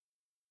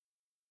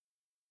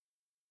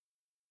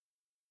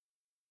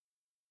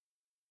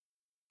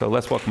So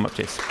let's welcome up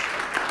Jason.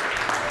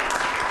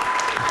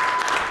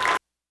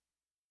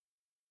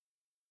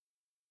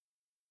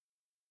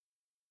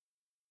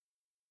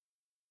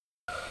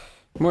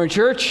 Good morning,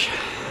 church.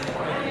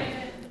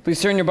 Please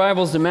turn your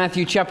Bibles to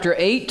Matthew chapter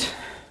 8.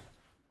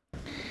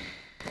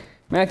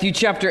 Matthew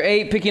chapter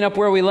 8, picking up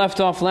where we left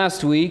off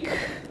last week.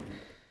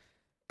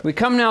 We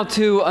come now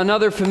to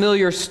another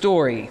familiar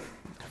story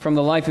from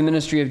the life and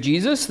ministry of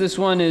Jesus. This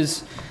one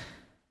is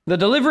the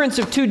deliverance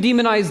of two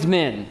demonized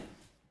men.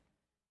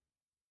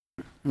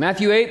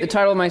 Matthew 8, the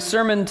title of my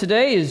sermon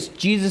today is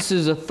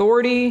Jesus'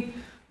 authority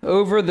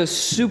over the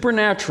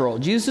supernatural.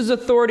 Jesus'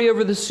 authority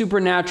over the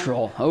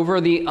supernatural,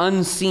 over the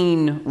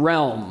unseen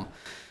realm.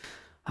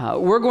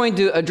 We're going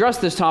to address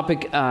this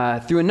topic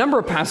through a number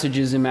of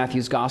passages in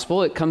Matthew's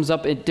gospel. It comes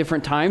up at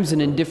different times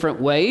and in different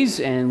ways,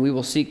 and we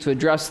will seek to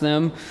address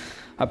them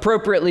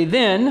appropriately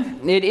then.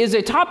 It is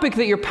a topic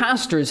that your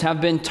pastors have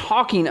been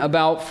talking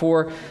about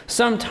for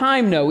some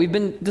time now. We've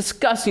been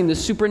discussing the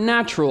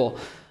supernatural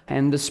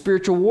and the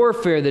spiritual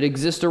warfare that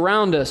exists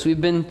around us.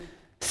 We've been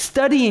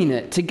studying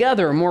it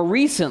together more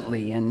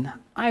recently, and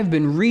I've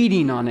been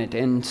reading on it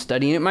and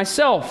studying it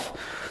myself.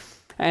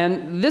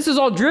 And this is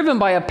all driven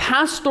by a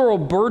pastoral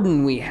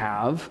burden we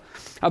have,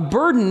 a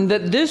burden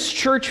that this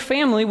church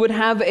family would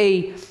have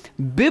a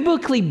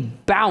biblically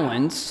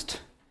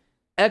balanced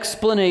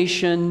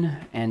explanation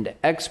and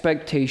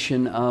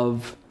expectation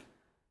of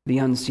the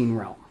unseen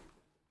realm.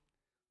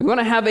 We want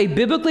to have a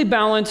biblically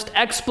balanced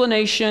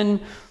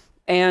explanation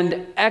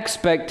and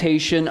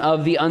expectation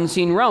of the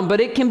unseen realm. But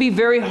it can be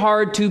very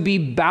hard to be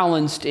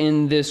balanced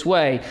in this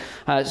way.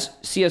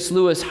 C.S.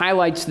 Lewis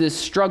highlights this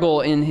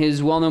struggle in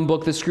his well-known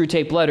book, The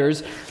Screwtape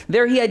Letters.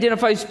 There he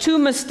identifies two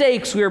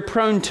mistakes we are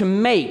prone to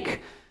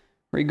make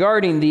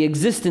regarding the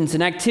existence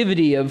and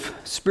activity of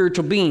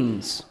spiritual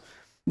beings.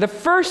 The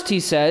first,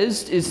 he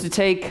says, is to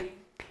take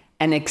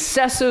an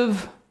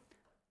excessive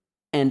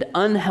and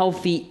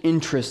unhealthy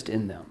interest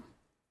in them.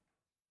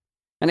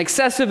 An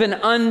excessive and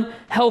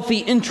unhealthy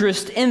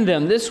interest in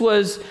them. This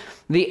was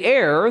the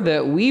error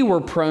that we were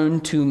prone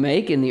to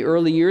make in the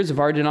early years of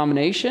our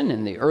denomination,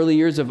 in the early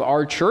years of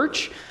our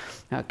church.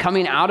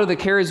 Coming out of the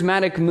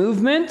charismatic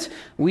movement,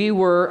 we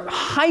were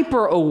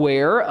hyper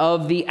aware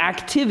of the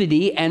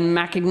activity and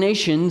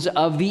machinations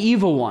of the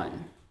evil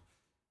one.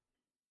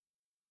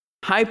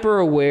 Hyper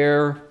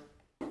aware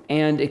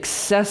and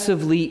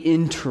excessively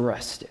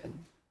interested.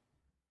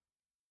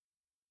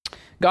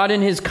 God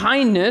in his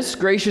kindness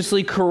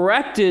graciously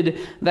corrected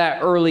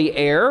that early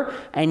error,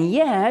 and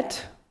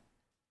yet,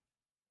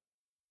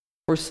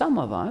 for some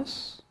of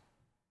us,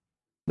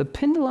 the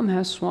pendulum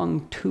has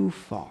swung too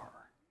far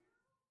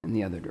in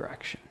the other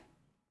direction.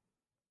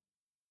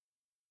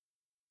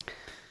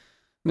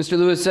 Mr.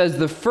 Lewis says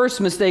the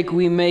first mistake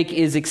we make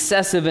is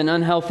excessive and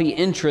unhealthy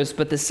interest,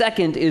 but the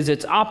second is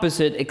its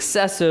opposite,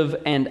 excessive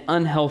and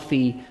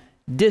unhealthy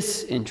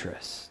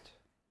disinterest.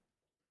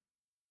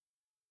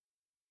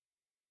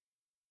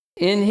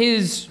 In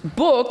his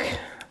book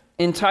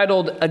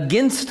entitled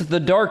Against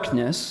the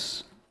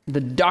Darkness,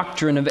 The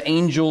Doctrine of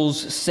Angels,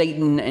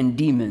 Satan, and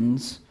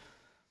Demons,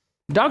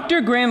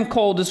 Dr. Graham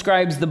Cole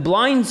describes the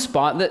blind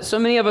spot that so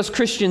many of us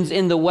Christians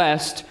in the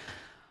West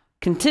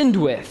contend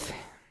with.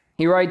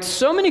 He writes,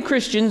 so many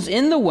Christians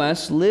in the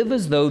West live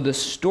as though the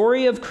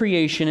story of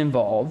creation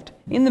involved,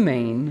 in the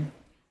main,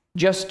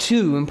 just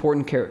two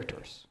important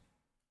characters,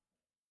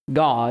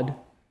 God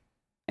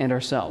and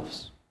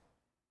ourselves.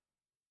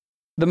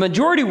 The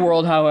majority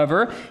world,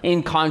 however,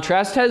 in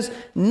contrast, has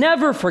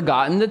never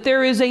forgotten that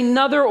there is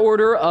another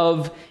order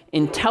of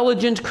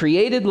intelligent,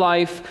 created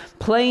life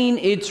playing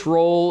its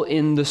role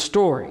in the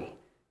story,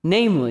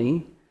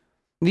 namely,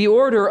 the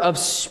order of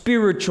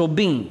spiritual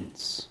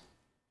beings.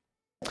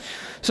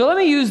 So let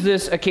me use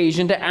this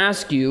occasion to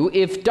ask you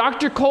if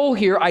Dr. Cole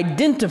here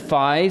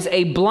identifies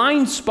a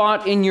blind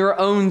spot in your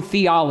own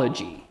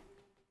theology.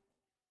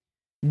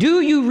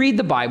 Do you read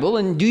the Bible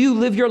and do you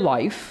live your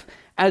life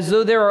as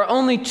though there are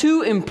only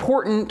two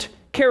important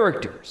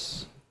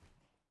characters,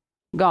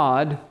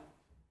 God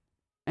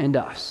and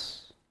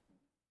us?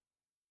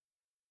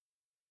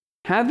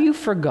 Have you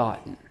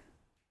forgotten?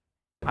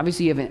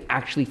 Obviously, you haven't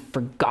actually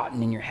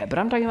forgotten in your head, but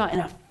I'm talking about in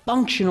a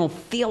functional,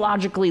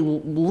 theologically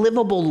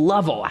livable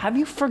level. Have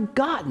you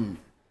forgotten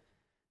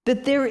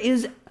that there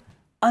is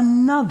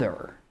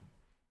another,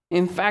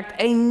 in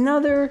fact,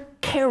 another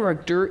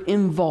character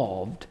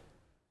involved?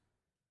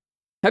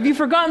 Have you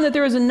forgotten that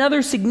there is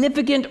another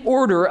significant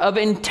order of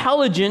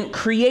intelligent,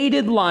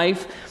 created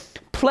life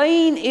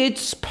playing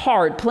its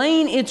part,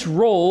 playing its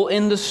role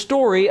in the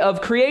story of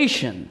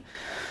creation?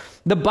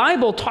 The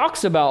Bible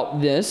talks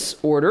about this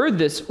order,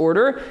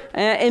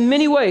 in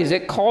many ways.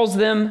 It calls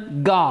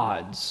them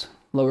gods,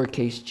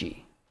 lowercase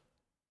g,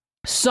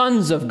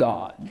 sons of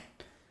God,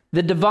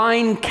 the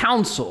divine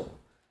council,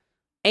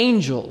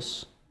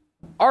 angels,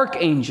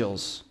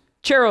 archangels,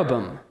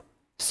 cherubim,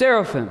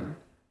 seraphim,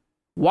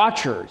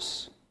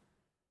 watchers,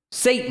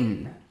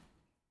 Satan,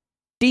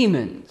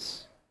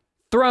 demons,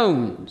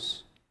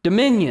 thrones,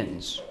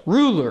 dominions,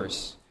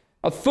 rulers,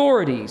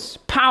 authorities,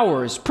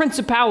 powers,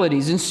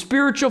 principalities, and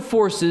spiritual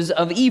forces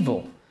of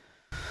evil.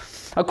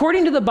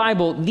 According to the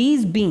Bible,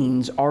 these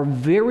beings are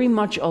very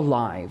much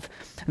alive.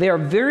 They are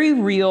very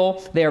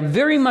real, they are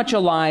very much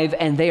alive,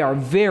 and they are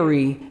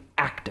very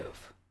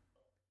active.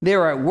 They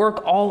are at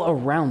work all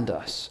around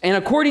us. And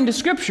according to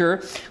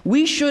Scripture,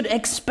 we should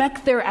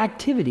expect their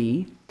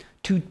activity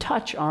to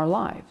touch our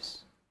lives.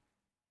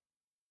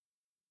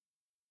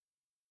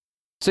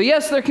 So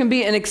yes, there can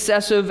be an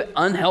excessive,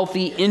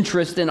 unhealthy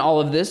interest in all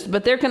of this,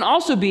 but there can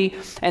also be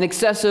an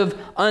excessive,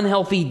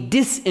 unhealthy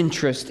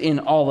disinterest in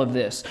all of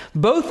this.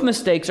 Both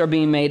mistakes are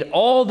being made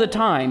all the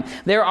time.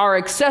 There are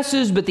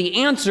excesses, but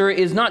the answer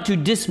is not to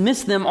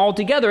dismiss them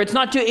altogether. It's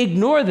not to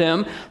ignore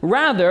them.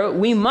 Rather,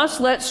 we must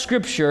let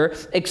Scripture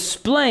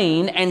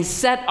explain and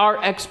set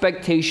our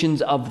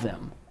expectations of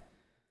them.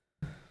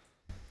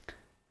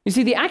 You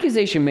see, the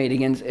accusation made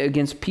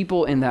against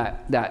people in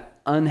that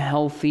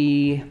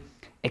unhealthy,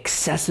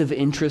 excessive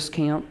interest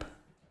camp,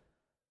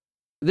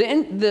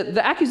 the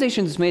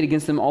accusations made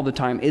against them all the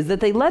time is that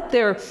they let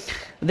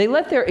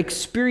their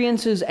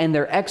experiences and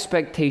their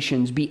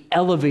expectations be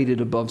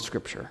elevated above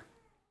Scripture.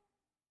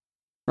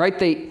 Right?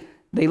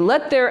 They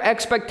let their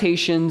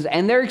expectations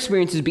and their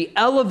experiences be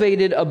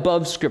elevated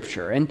above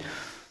Scripture. And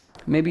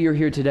maybe you're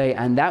here today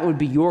and that would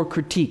be your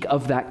critique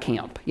of that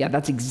camp. Yeah,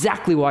 that's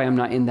exactly why I'm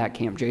not in that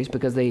camp, Jace,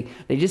 because they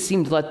just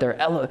seem to let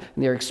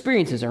their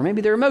experiences or maybe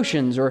their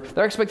emotions or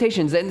their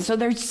expectations, and so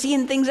they're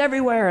seeing things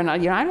everywhere, and I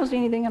don't see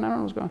anything and I don't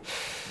know what's going on.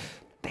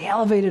 They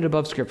elevate it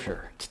above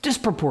Scripture. It's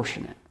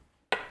disproportionate.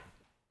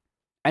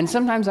 And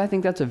sometimes I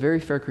think that's a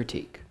very fair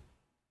critique.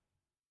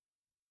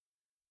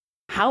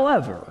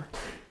 However,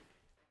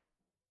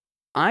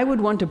 I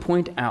would want to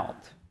point out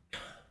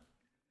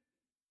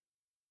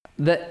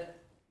that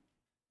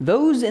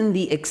those in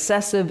the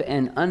excessive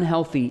and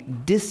unhealthy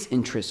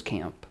disinterest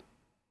camp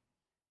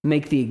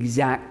make the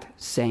exact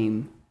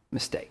same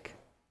mistake.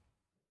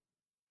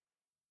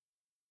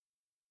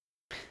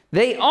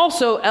 They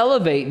also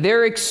elevate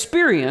their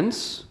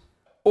experience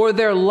or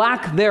their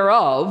lack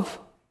thereof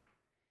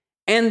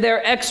and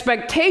their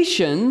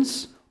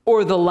expectations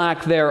or the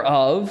lack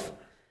thereof.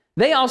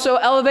 They also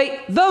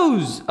elevate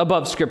those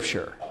above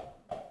Scripture.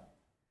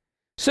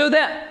 So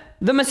that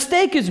the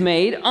mistake is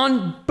made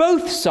on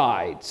both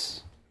sides,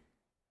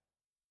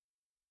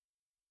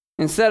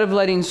 instead of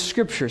letting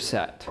Scripture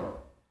set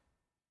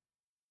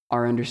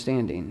our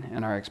understanding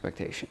and our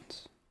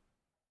expectations.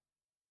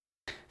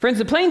 Friends,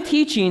 the plain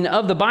teaching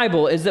of the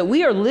Bible is that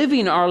we are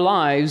living our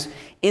lives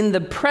in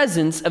the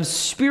presence of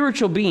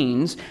spiritual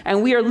beings,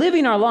 and we are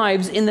living our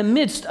lives in the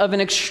midst of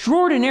an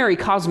extraordinary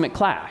cosmic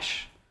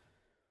clash.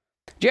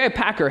 J.I.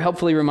 Packer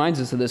helpfully reminds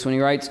us of this when he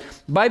writes,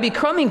 "By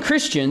becoming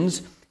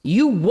Christians,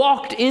 you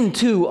walked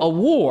into a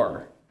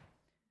war."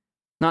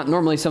 Not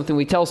normally something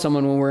we tell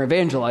someone when we're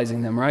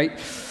evangelizing them, right?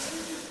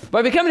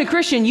 By becoming a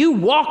Christian, you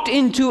walked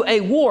into a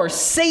war,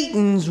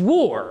 Satan's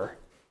war,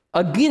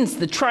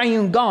 against the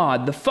triune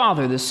God, the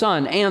Father, the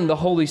Son, and the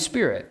Holy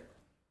Spirit.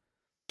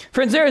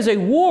 Friends, there is a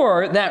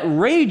war that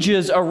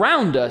rages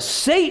around us,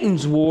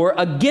 Satan's war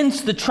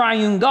against the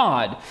triune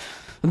God.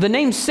 The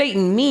name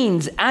Satan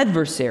means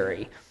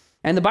adversary.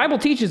 And the Bible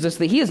teaches us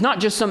that he is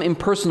not just some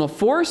impersonal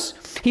force.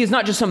 He is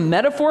not just some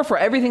metaphor for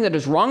everything that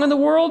is wrong in the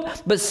world,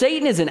 but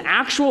Satan is an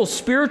actual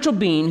spiritual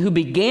being who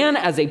began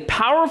as a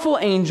powerful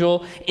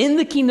angel in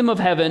the kingdom of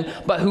heaven,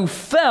 but who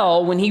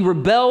fell when he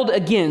rebelled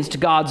against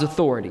God's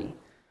authority.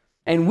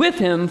 And with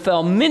him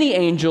fell many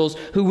angels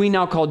who we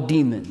now call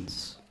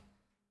demons.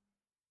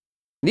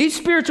 These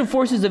spiritual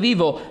forces of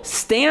evil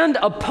stand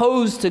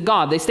opposed to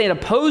God. They stand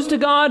opposed to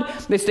God.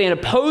 They stand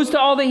opposed to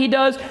all that he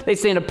does. They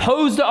stand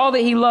opposed to all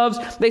that he loves.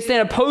 They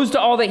stand opposed to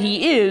all that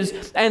he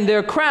is, and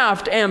their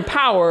craft and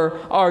power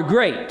are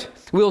great.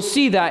 We'll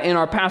see that in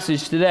our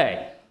passage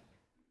today.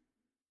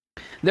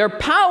 Their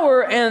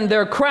power and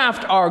their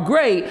craft are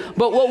great,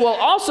 but what we'll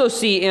also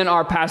see in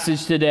our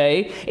passage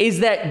today is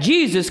that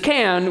Jesus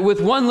can,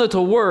 with one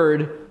little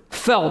word,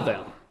 fell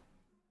them.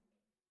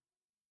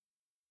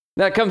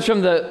 That comes from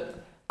the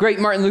great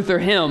Martin Luther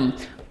hymn,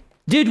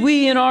 "Did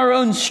we in our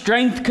own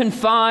strength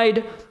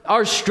confide,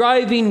 our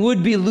striving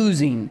would be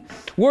losing.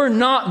 Were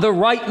not the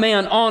right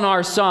man on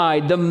our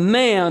side, the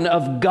man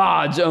of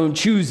God's own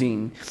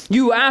choosing.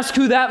 You ask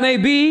who that may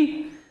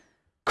be?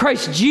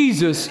 Christ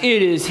Jesus,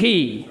 it is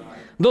he.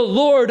 The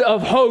Lord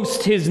of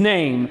hosts his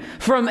name,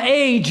 from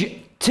age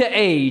to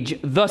age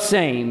the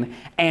same,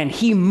 and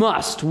he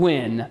must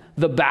win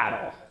the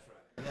battle."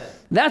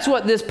 That's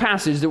what this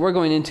passage that we're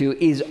going into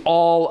is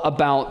all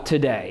about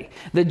today.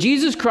 That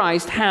Jesus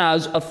Christ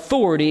has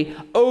authority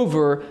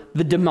over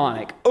the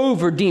demonic,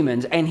 over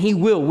demons, and he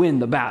will win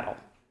the battle.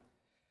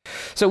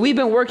 So we've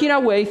been working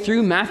our way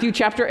through Matthew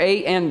chapter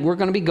 8, and we're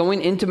going to be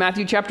going into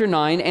Matthew chapter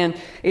 9, and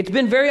it's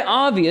been very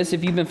obvious,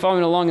 if you've been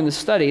following along in the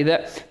study,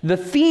 that the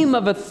theme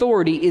of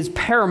authority is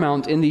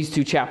paramount in these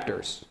two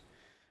chapters.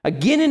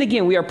 Again and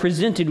again, we are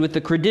presented with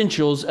the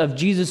credentials of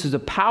Jesus'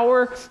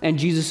 power and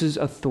Jesus'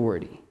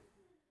 authority.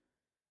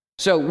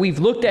 So we've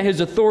looked at his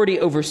authority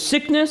over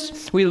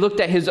sickness. We looked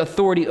at his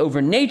authority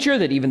over nature,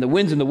 that even the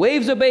winds and the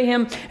waves obey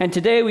him. And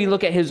today we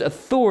look at his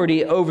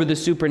authority over the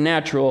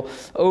supernatural,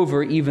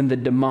 over even the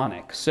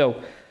demonic.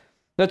 So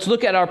let's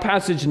look at our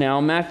passage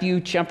now,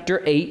 Matthew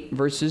chapter 8,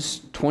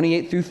 verses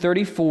 28 through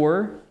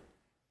 34.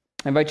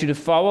 I invite you to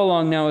follow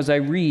along now as I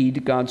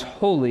read God's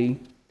holy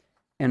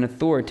and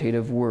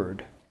authoritative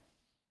word.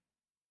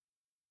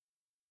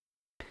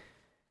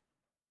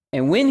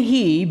 And when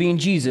he, being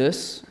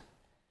Jesus,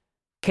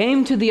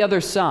 came to the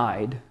other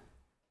side,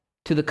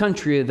 to the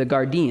country of the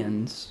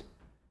Gadarenes,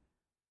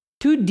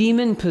 2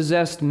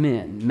 demon-possessed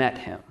men met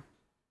him,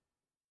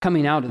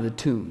 coming out of the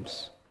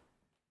tombs,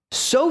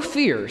 so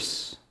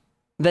fierce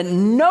that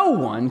no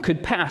one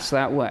could pass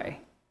that way.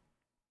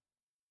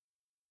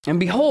 And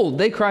behold,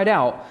 they cried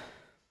out,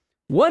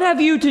 "What have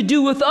you to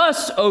do with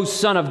us, O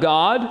Son of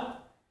God?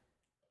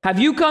 Have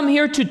you come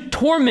here to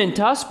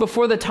torment us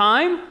before the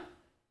time?"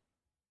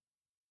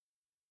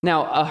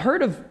 Now, a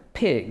herd of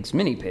pigs,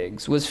 many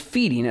pigs, was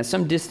feeding at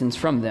some distance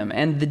from them,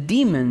 and the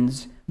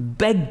demons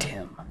begged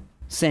him,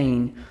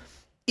 saying,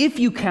 "If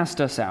you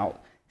cast us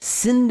out,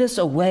 send us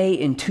away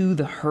into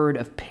the herd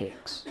of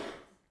pigs."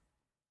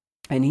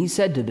 And he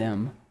said to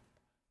them,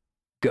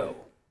 "Go."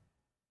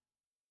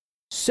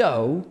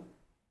 So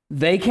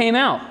they came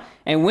out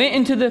and went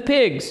into the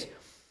pigs,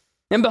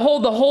 and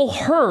behold, the whole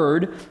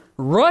herd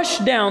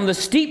rushed down the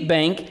steep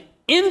bank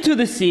into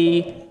the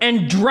sea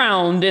and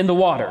drowned in the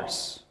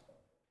waters.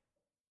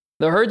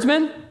 The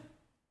herdsmen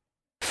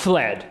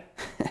fled.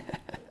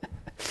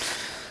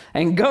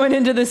 And going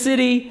into the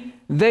city,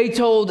 they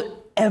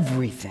told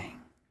everything,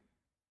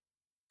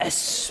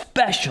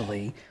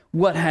 especially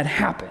what had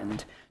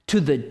happened to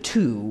the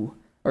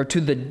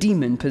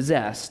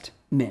demon-possessed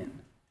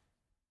men.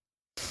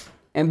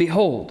 And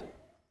behold,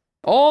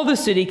 all the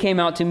city came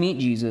out to meet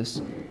Jesus,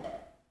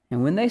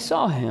 and when they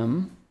saw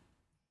him,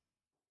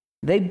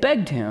 they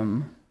begged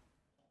him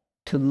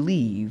to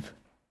leave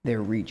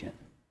their region.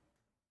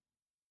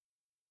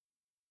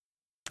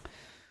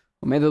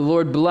 Well, may the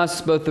Lord bless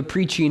both the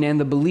preaching and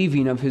the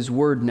believing of his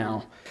word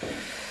now.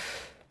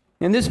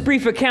 In this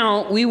brief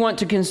account, we want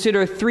to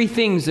consider 3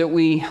 things that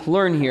we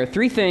learn here.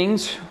 3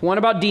 things, one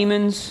about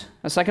demons,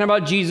 a second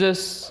about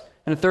Jesus,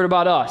 and a third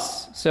about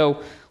us.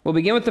 So we'll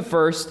begin with the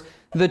first,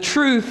 the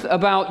truth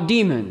about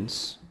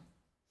demons.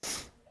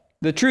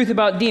 The truth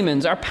about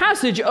demons. Our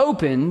passage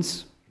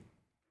opens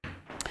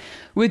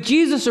with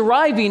Jesus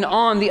arriving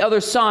on the other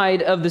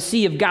side of the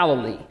Sea of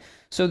Galilee.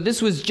 So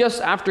this was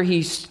just after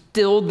he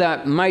stilled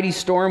that mighty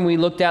storm we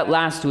looked at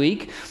last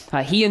week.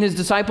 He and his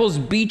disciples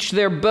beached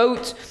their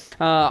boat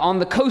on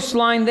the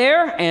coastline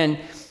there, and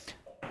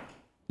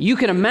you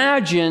can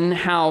imagine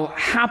how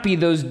happy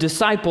those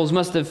disciples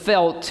must have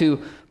felt to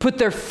put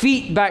their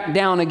feet back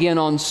down again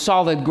on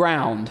solid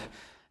ground.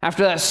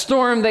 After that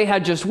storm they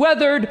had just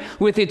weathered,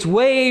 with its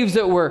waves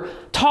that were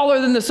taller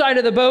than the side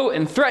of the boat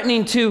and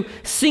threatening to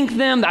sink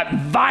them, that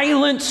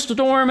violent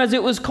storm as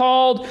it was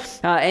called.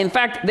 In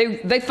fact,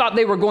 they thought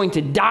they were going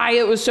to die.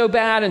 It was so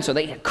bad. And so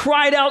they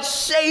cried out,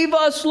 "Save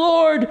us,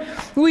 Lord!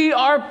 We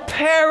are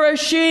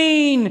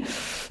perishing!"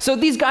 So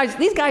these guys,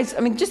 I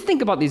mean, just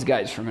think about these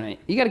guys for a minute.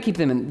 You got to keep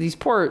them in.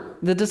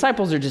 The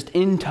disciples are just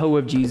in tow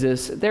of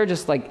Jesus. They're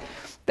just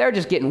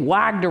getting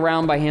wagged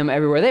around by him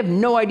everywhere. They have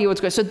no idea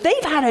what's going on. So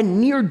they've had a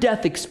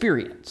near-death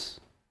experience.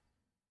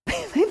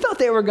 They thought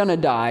they were going to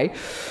die.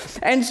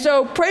 And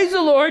so, praise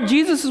the Lord,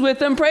 Jesus is with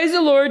them. Praise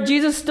the Lord,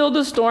 Jesus stilled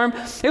the storm.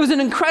 It was an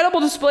incredible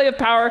display of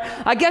power.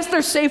 I guess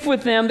they're safe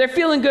with them. They're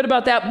feeling good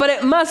about that. But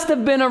it must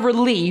have been a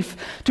relief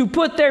to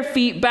put their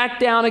feet back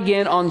down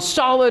again on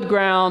solid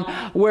ground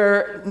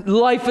where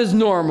life is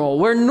normal,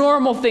 where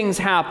normal things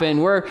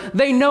happen, where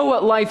they know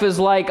what life is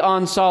like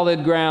on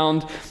solid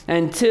ground,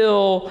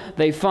 until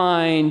they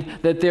find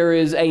that there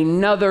is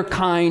another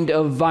kind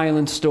of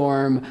violent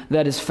storm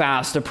that is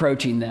fast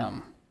approaching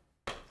them.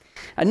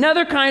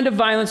 Another kind of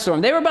violent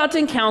storm. They were about to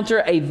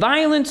encounter a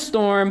violent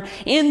storm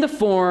in the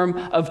form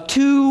of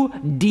 2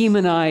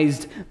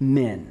 demonized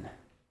men.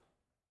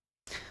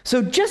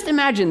 So just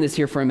imagine this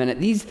here for a minute.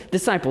 These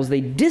disciples,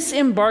 they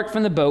disembark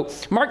from the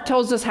boat. Mark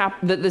tells us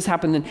that this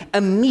happened then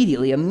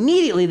immediately.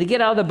 Immediately they get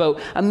out of the boat.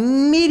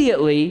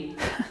 Immediately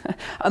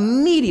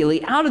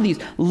out of these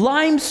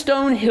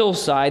limestone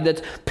hillside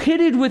that's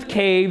pitted with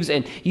caves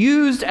and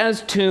used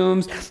as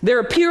tombs, there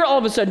appear all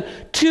of a sudden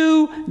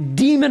 2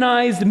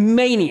 demonized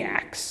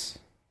maniacs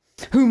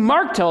who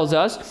Mark tells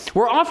us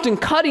were often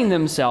cutting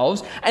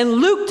themselves, and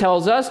Luke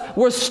tells us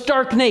were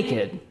stark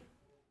naked.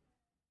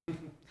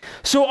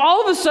 So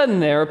all of a sudden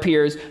there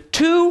appears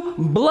 2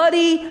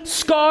 bloody,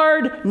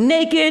 scarred,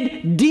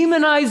 naked,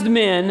 demonized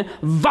men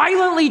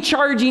violently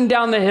charging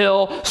down the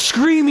hill,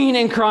 screaming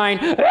and crying,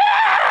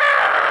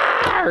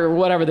 "Ah!" or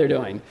whatever they're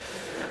doing.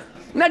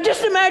 Now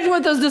just imagine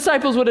what those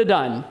disciples would have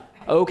done.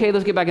 Okay,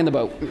 let's get back in the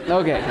boat.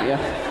 Okay, yeah.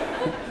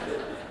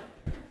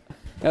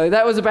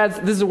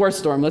 This is a worse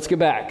storm. Let's get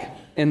back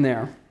in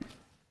there.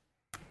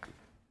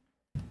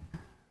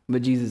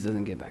 But Jesus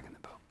doesn't get back in the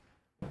boat.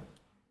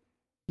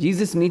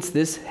 Jesus meets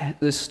this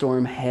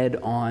storm head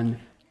on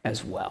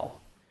as well.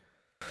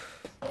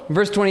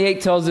 Verse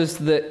 28 tells us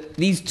that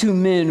these two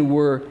men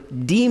were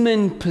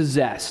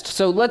demon-possessed.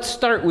 So let's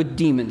start with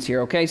demons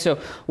here, okay? So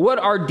what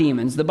are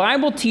demons? The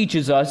Bible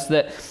teaches us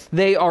that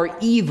they are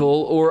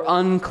evil or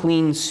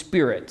unclean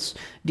spirits.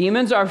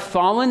 Demons are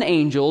fallen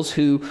angels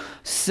who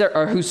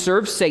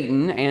serve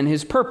Satan and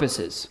his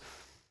purposes.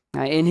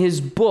 In his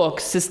book,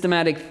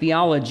 Systematic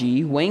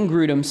Theology, Wayne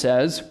Grudem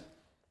says,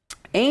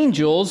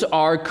 angels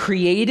are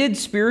created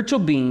spiritual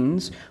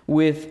beings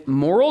with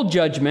moral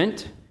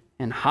judgment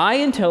and high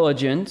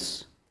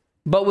intelligence,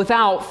 but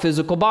without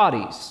physical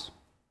bodies.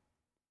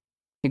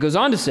 He goes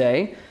on to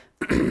say,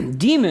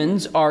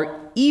 demons are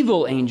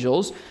evil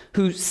angels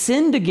who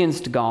sinned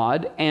against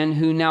God and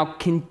who now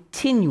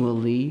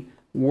continually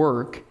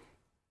work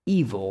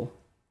evil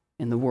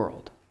in the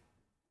world.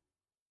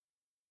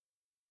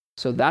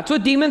 So that's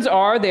what demons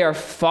are. They are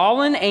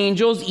fallen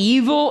angels,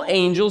 evil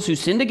angels who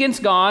sinned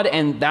against God,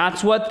 and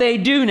that's what they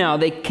do now.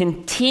 They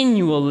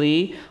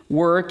continually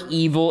work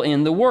evil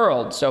in the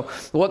world. So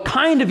what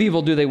kind of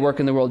evil do they work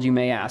in the world, you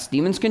may ask?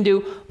 Demons can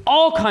do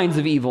all kinds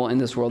of evil in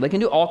this world. They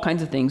can do all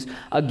kinds of things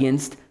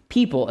against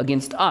people,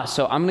 against us.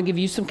 So I'm going to give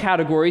you some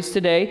categories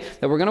today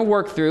that we're going to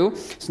work through.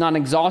 It's not an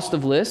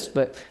exhaustive list,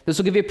 but this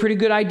will give you a pretty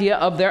good idea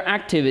of their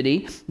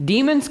activity.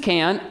 Demons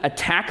can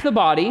attack the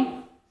body.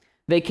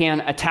 They can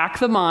attack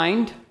the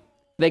mind,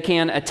 they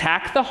can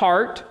attack the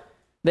heart,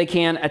 they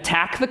can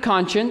attack the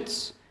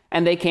conscience,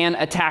 and they can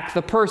attack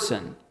the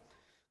person.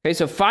 Okay,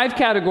 so 5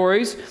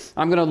 categories.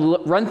 I'm going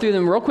to run through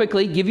them real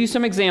quickly, give you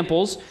some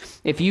examples.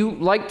 If you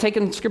like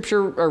taking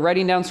scripture or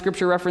writing down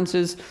scripture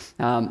references,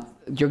 you're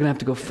going to have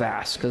to go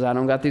fast because I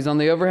don't got these on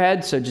the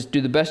overhead, so just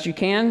do the best you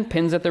can.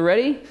 Pens at the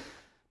ready.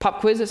 Pop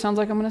quiz, it sounds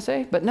like I'm going to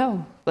say, but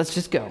no, let's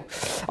just go.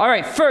 All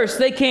right, first,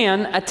 they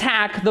can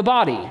attack the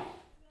body.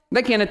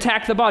 They can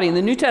attack the body. In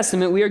the New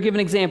Testament, we are given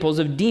examples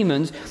of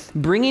demons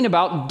bringing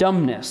about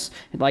dumbness,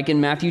 like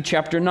in Matthew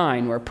chapter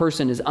 9, where a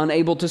person is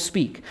unable to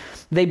speak.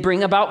 They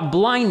bring about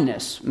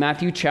blindness,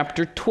 Matthew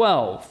chapter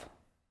 12.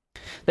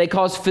 They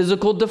cause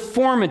physical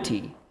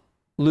deformity,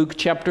 Luke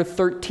chapter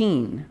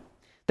 13.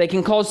 They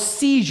can cause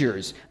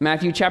seizures,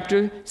 Matthew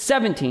chapter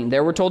 17.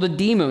 There we're told a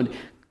demon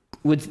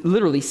would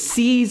literally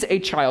seize a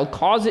child,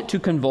 cause it to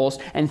convulse,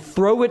 and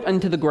throw it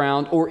into the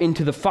ground or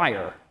into the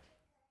fire.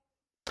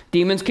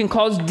 Demons can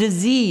cause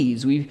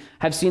disease. We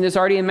have seen this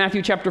already in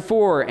Matthew chapter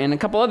 4 and a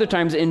couple other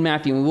times in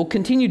Matthew, and we'll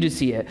continue to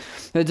see it.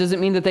 That doesn't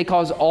mean that they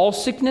cause all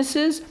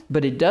sicknesses,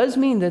 but it does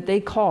mean that they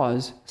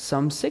cause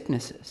some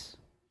sicknesses.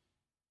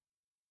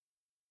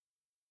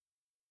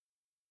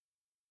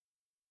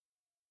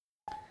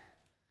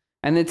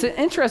 And it's an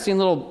interesting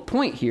little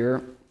point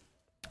here.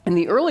 In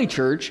the early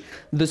church,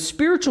 the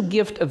spiritual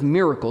gift of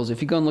miracles,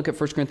 if you go and look at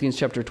 1 Corinthians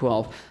chapter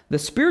 12, the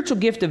spiritual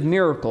gift of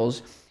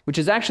miracles, which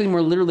is actually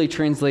more literally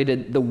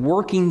translated the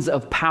workings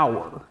of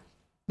power.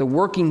 The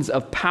workings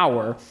of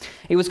power.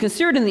 It was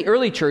considered in the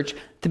early church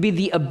to be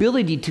the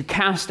ability to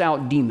cast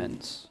out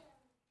demons.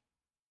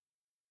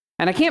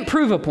 And I can't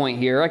prove a point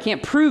here. I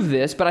can't prove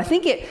this, but I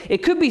think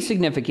it could be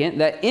significant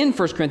that in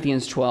 1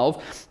 Corinthians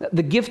 12,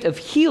 the gift of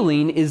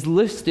healing is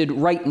listed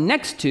right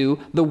next to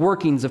the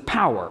workings of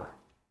power.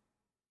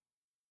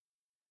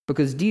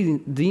 Because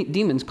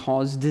demons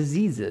cause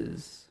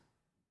diseases.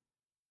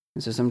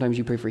 And so sometimes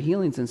you pray for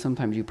healings and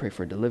sometimes you pray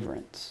for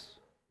deliverance.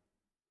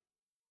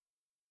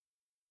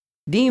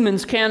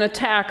 Demons can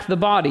attack the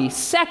body.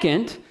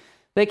 Second,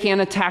 they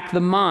can attack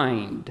the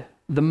mind.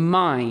 The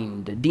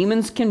mind.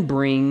 Demons can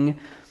bring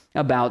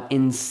about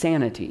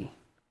insanity,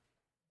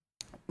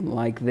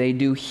 like they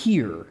do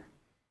here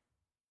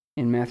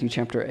in Matthew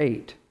chapter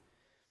 8.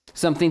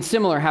 Something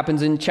similar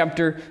happens in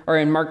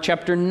Mark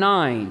chapter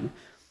 9.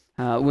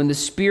 When a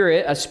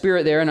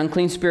spirit there, an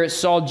unclean spirit,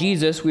 saw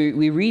Jesus,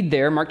 we read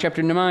there, Mark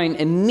chapter 9,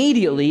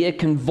 immediately it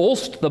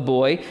convulsed the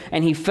boy,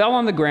 and he fell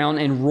on the ground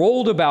and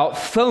rolled about,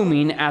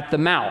 foaming at the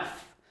mouth.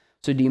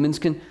 So demons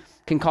can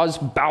cause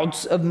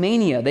bouts of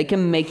mania. They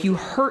can make you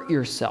hurt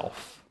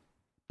yourself.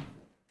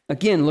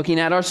 Again, looking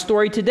at our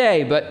story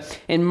today, but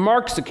in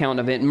Mark's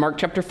account of it, in Mark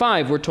chapter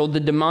 5, we're told the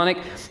demonic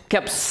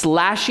kept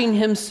slashing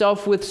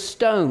himself with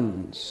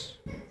stones.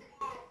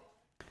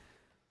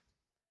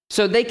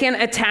 So they can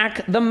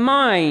attack the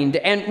mind.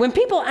 And when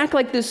people act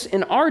like this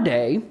in our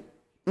day,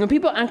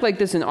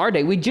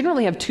 we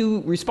generally have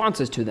 2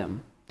 responses to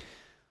them.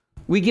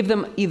 We give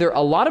them either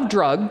a lot of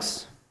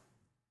drugs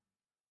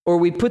or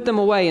we put them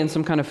away in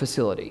some kind of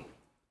facility,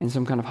 in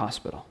some kind of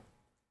hospital.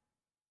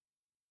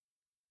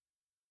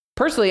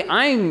 Personally,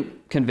 I'm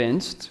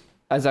convinced,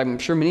 as I'm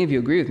sure many of you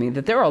agree with me,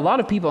 that there are a lot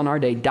of people in our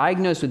day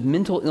diagnosed with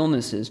mental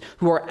illnesses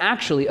who are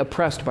actually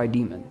oppressed by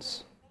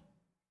demons.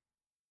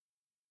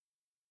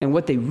 And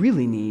what they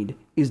really need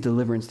is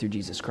deliverance through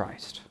Jesus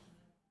Christ.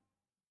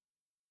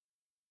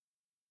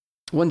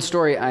 One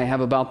story I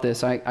have about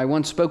this, I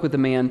once spoke with a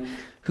man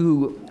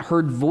who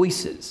heard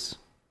voices.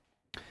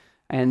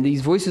 And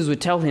these voices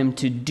would tell him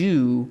to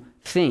do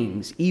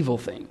things, evil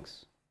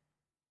things.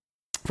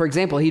 For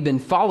example, he'd been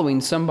following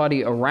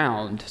somebody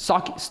around,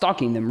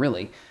 stalking them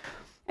really.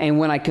 And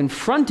when I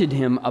confronted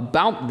him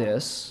about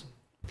this,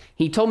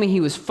 He told me he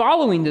was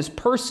following this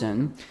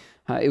person.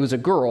 It was a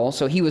girl,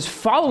 so he was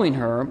following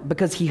her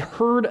because he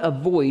heard a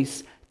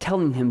voice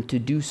telling him to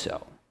do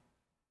so.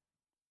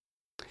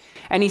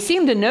 And he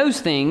seemed to know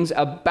things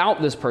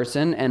about this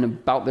person and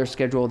about their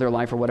schedule, their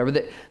life, or whatever,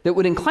 that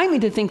would incline me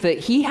to think that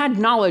he had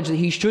knowledge that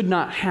he should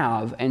not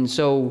have. And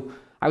so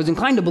I was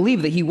inclined to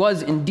believe that he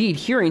was indeed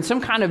hearing some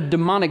kind of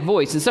demonic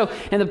voice. And so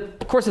in the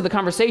course of the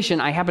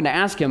conversation, I happened to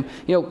ask him,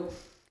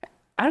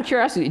 out of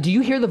curiosity, do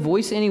you hear the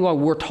voice any while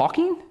we're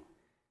talking?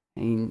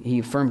 And he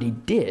affirmed he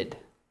did.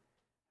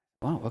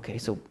 Wow, okay,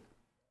 so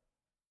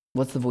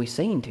what's the voice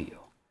saying to you?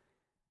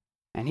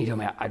 And he told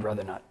me, I'd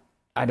rather not.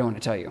 I don't want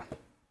to tell you.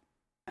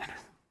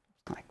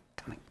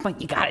 I'm like,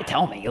 you got to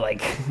tell me.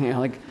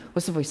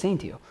 What's the voice saying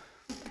to you?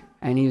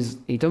 And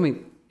he told me,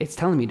 it's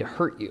telling me to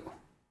hurt you.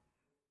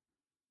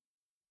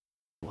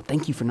 Well,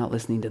 thank you for not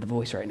listening to the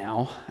voice right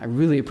now. I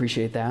really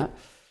appreciate that.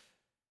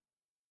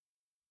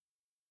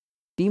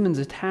 Demons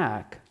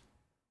attack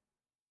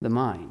the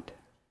mind.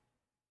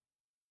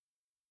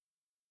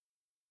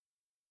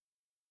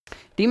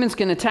 Demons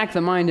can attack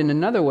the mind in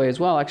another way as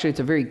well. Actually, it's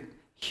a very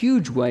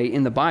huge way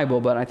in the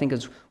Bible, but I think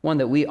it's one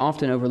that we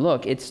often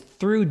overlook. It's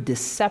through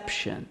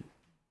deception.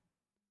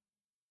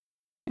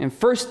 In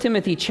 1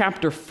 Timothy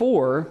chapter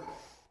 4,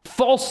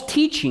 false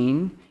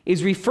teaching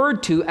is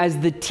referred to as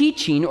the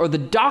teaching or the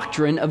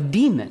doctrine of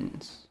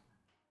demons.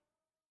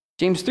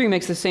 James 3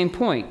 makes the same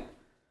point.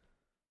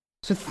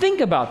 So think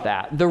about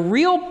that. The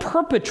real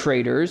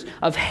perpetrators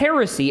of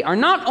heresy are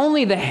not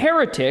only the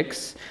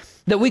heretics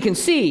that we can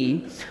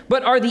see,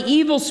 but are the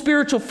evil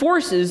spiritual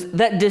forces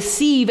that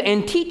deceive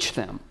and teach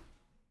them.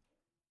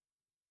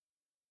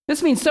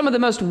 This means some of the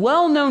most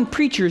well-known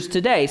preachers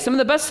today, some of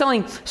the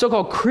best-selling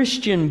so-called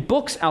Christian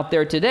books out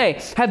there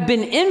today, have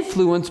been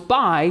influenced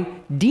by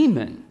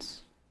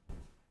demons.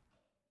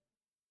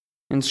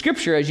 And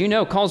Scripture, as you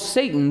know, calls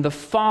Satan the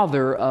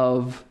father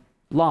of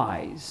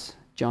lies.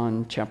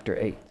 John chapter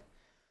 8.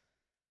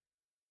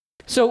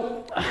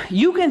 So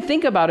you can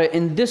think about it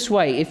in this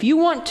way. If you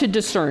want to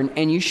discern,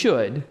 and you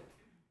should,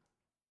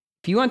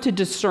 if you want to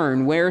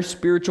discern where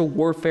spiritual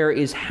warfare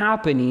is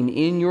happening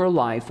in your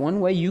life, one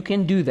way you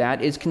can do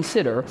that is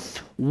consider,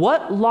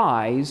 what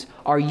lies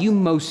are you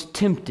most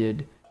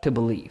tempted to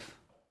believe?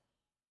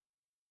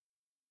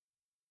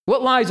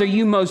 What lies are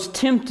you most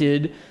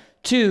tempted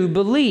to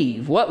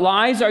believe? What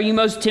lies are you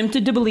most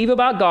tempted to believe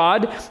about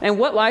God? And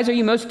what lies are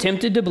you most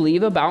tempted to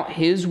believe about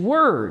His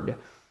Word?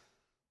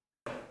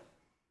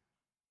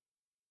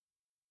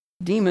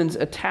 Demons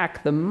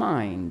attack the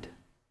mind.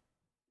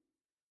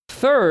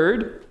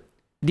 Third,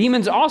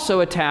 demons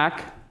also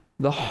attack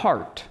the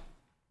heart.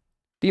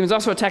 Demons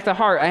also attack the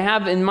heart. I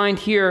have in mind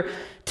here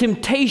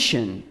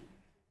temptation,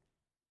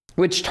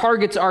 which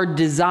targets our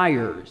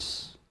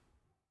desires.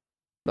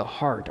 The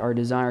heart, our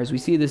desires. We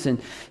see this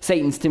in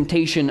Satan's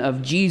temptation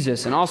of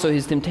Jesus and also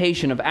his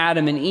temptation of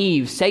Adam and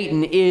Eve.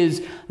 Satan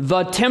is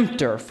the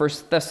tempter, 1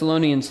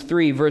 Thessalonians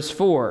 3, verse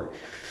 4.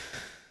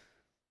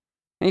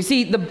 And you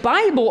see, the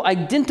Bible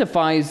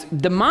identifies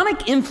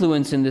demonic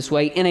influence in this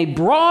way in a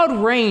broad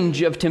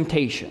range of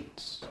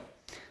temptations.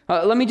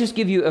 Let me just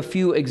give you a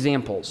few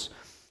examples.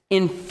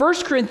 In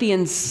 1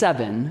 Corinthians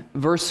 7,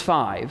 verse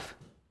 5,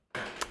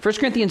 1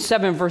 Corinthians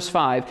 7, verse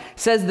 5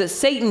 says that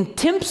Satan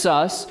tempts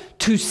us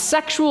to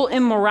sexual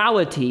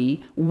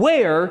immorality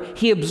where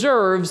he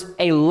observes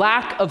a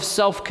lack of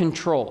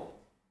self-control.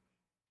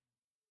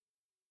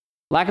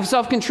 Lack of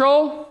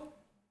self-control,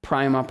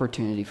 prime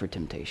opportunity for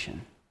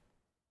temptation.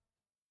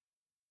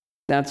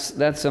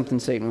 That's something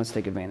Satan wants to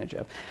take advantage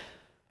of.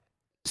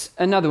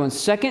 Another one,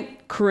 2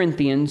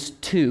 Corinthians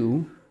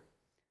 2,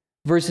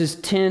 verses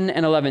 10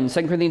 and 11.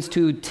 2 Corinthians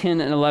 2,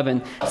 10 and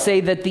 11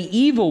 say that the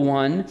evil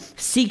one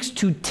seeks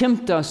to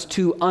tempt us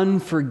to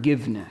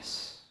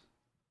unforgiveness.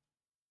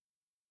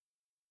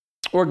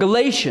 Or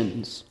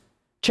Galatians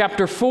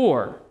chapter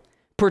 4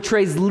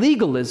 portrays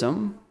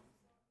legalism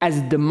as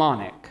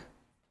demonic.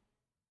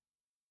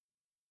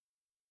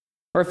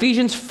 Or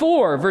Ephesians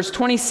 4, verse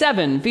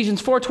 27,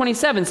 Ephesians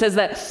 4:27 says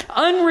that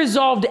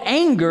unresolved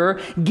anger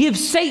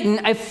gives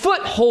Satan a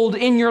foothold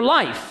in your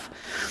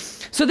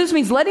life. So this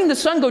means letting the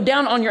sun go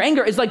down on your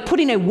anger is like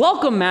putting a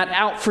welcome mat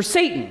out for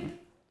Satan.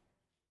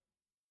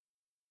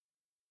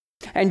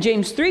 And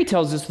James 3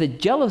 tells us that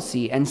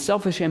jealousy and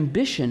selfish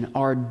ambition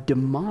are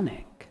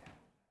demonic.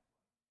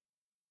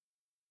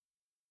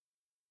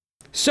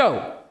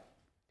 So,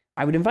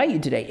 I would invite you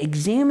today,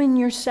 examine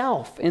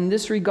yourself in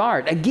this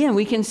regard. Again,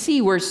 we can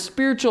see where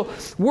spiritual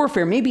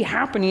warfare may be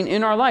happening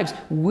in our lives.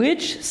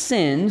 Which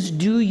sins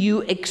do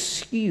you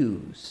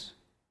excuse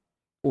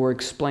or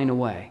explain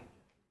away?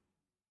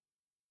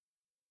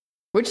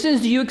 Which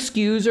sins do you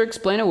excuse or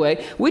explain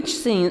away? Which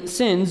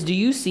sins do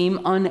you seem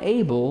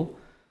unable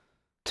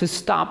to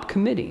stop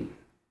committing?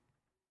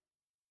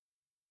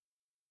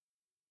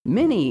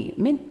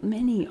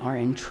 Many are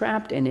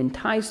entrapped and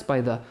enticed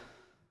by the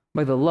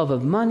love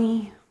of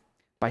money,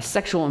 by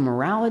sexual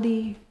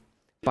immorality,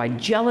 by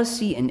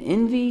jealousy and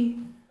envy,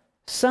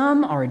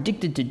 Some are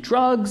addicted to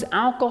drugs,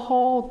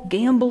 alcohol,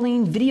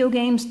 gambling, video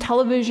games,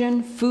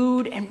 television,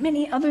 food, and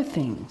many other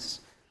things,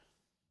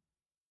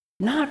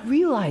 not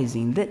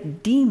realizing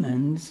that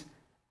demons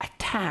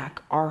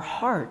attack our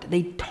heart.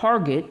 They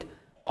target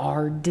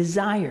our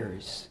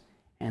desires,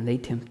 and they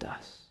tempt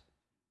us.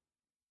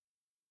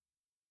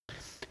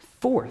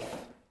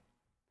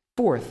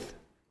 Fourth,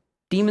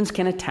 demons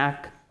can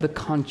attack the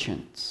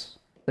conscience.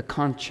 The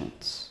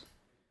conscience.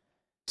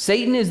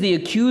 Satan is the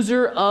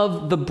accuser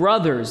of the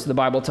brothers, the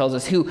Bible tells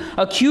us, who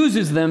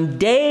accuses them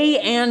day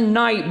and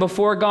night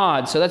before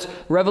God. So that's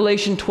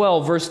Revelation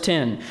 12, verse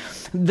 10.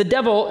 The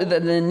devil, the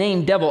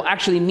name devil,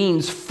 actually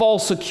means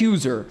false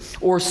accuser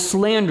or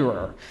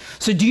slanderer.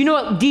 So do you know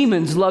what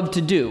demons love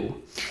to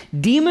do?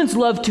 Demons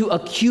love to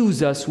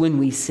accuse us when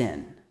we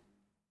sin.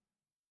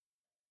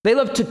 They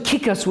love to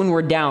kick us when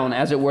we're down,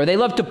 as it were. They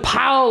love to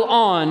pile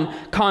on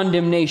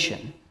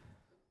condemnation.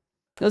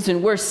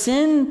 Listen,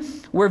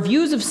 where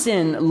views of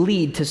sin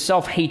lead to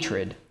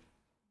self-hatred,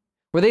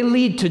 where they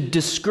lead to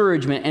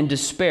discouragement and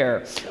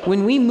despair,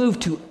 when we move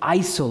to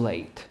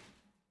isolate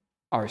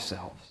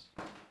ourselves,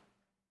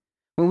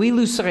 when we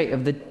lose sight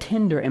of the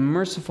tender and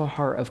merciful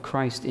heart of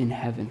Christ in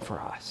heaven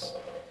for us,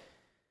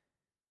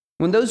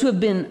 when those who have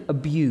been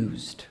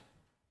abused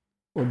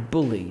or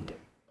bullied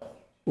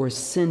or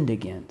sinned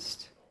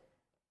against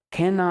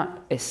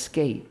cannot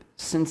escape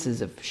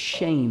senses of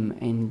shame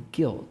and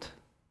guilt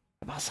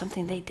about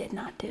something they did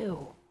not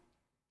do.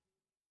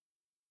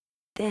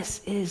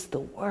 This is the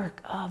work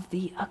of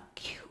the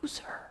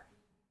accuser.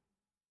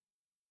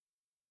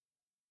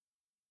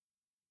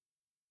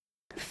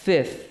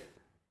 Fifth,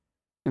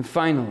 and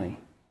finally,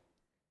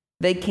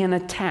 they can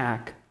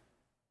attack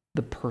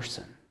the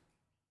person.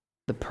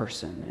 The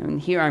person. And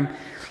here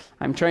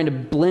I'm trying to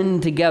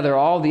blend together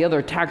all the other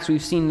attacks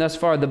we've seen thus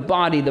far: the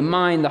body, the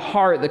mind, the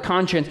heart, the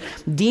conscience.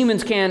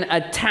 Demons can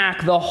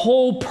attack the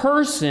whole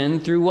person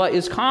through what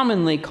is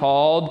commonly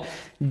called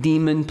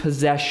demon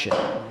possession.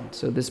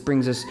 So this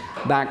brings us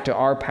back to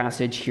our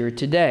passage here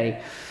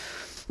today.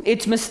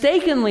 It's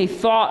mistakenly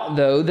thought,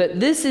 though, that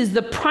this is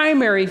the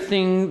primary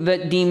thing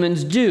that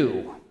demons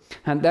do.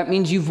 And that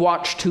means you've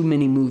watched too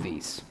many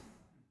movies.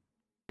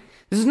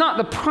 This is not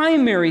the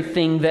primary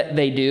thing that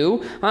they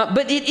do,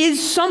 but it is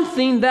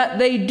something that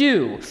they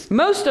do.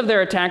 Most of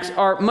their attacks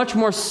are much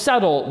more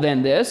subtle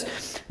than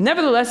this.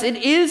 Nevertheless, it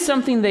is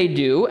something they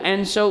do,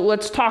 and so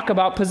let's talk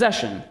about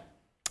possession.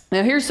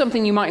 Now, here's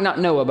something you might not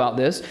know about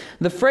this.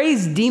 The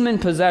phrase demon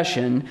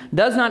possession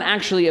does not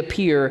actually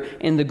appear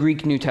in the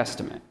Greek New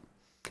Testament.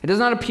 It does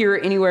not appear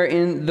anywhere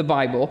in the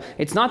Bible.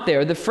 It's not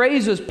there. The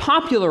phrase was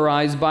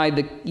popularized by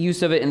the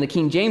use of it in the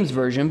King James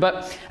Version,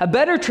 but a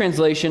better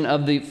translation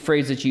of the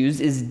phrase that's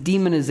used is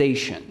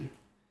demonization.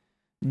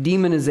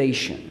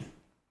 Demonization.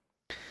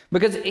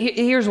 Because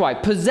here's why.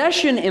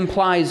 Possession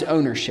implies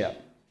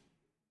ownership.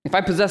 If I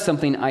possess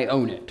something, I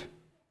own it.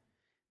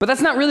 But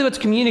that's not really what's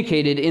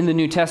communicated in the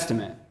New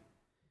Testament.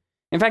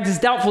 In fact, it's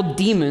doubtful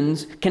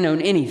demons can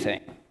own anything.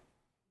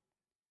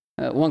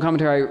 One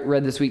commentary I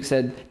read this week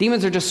said,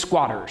 demons are just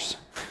squatters.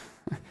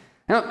 They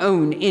don't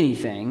own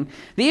anything.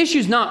 The issue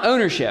is not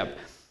ownership.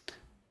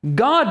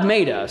 God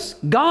made us.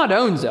 God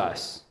owns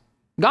us.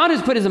 God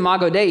has put his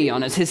imago Dei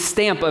on us, his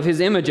stamp of his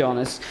image on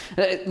us.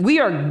 We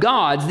are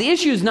God's. The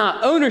issue is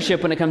not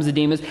ownership when it comes to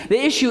demons.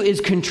 The issue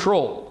is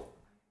control.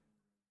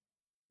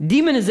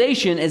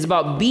 Demonization is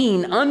about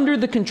being under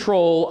the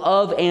control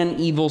of an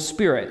evil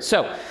spirit.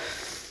 So,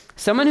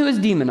 someone who is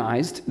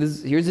demonized,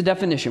 here's a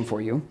definition for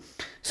you.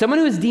 Someone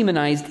who is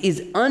demonized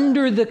is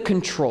under the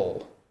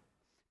control,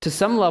 to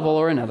some level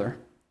or another,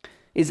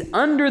 is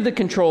under the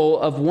control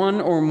of one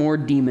or more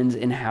demons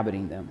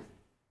inhabiting them.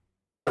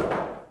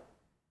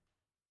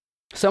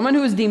 Someone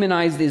who is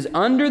demonized is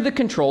under the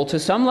control, to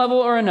some level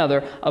or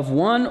another, of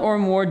one or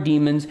more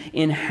demons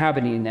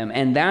inhabiting them.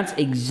 And that's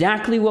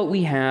exactly what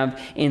we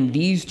have in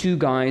these two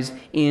guys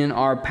in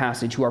our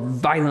passage who are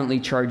violently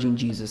charging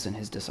Jesus and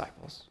his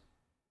disciples.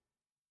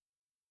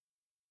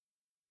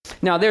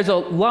 Now, there's a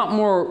lot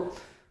more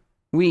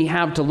we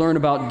have to learn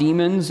about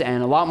demons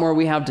and a lot more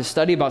we have to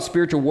study about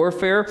spiritual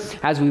warfare.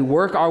 As we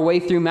work our way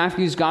through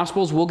Matthew's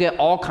Gospels, we'll get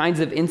all kinds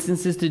of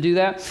instances to do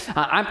that.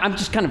 I'm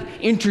just kind of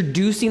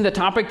introducing the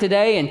topic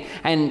today,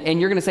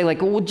 and you're going to say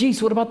like, well,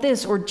 Jace, what about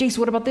this? Or Jace,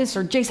 what about this?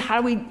 Or Jace, how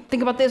do we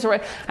think about this?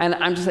 And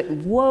I'm just like,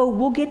 whoa,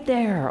 we'll get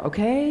there,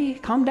 okay?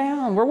 Calm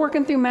down. We're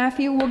working through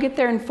Matthew. We'll get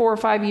there in 4 or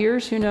 5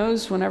 years. Who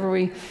knows? Whenever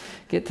we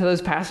get to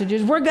those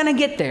passages, we're going to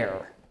get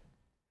there.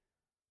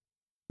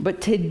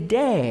 But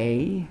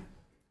today,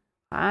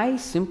 I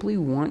simply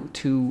want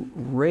to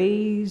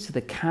raise the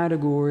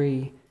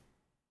category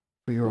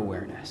for your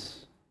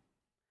awareness.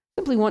 I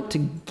simply want to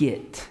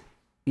get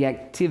the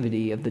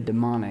activity of the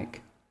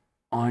demonic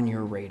on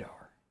your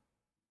radar.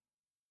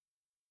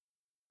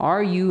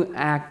 Are you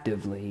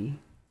actively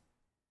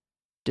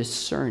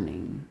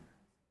discerning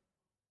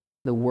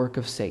the work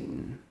of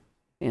Satan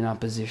in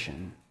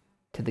opposition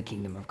to the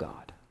kingdom of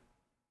God?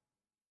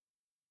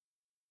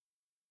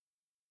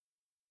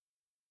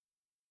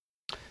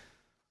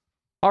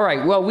 All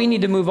right, well, we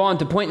need to move on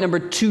to point number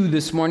 2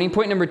 this morning.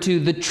 Point number 2,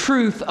 the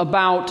truth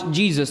about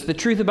Jesus. The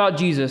truth about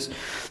Jesus.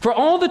 For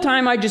all the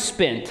time I just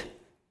spent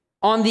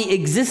on the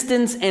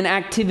existence and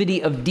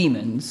activity of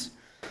demons,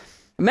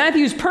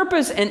 Matthew's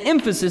purpose and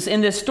emphasis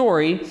in this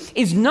story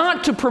is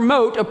not to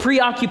promote a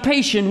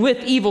preoccupation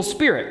with evil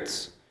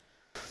spirits.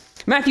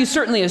 Matthew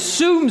certainly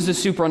assumes the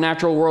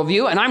supernatural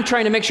worldview, and I'm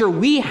trying to make sure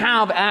we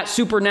have a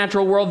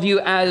supernatural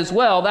worldview as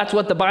well. That's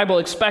what the Bible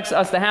expects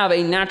us to have,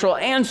 a natural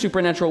and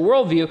supernatural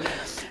worldview.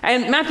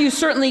 And Matthew's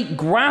certainly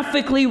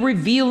graphically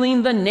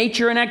revealing the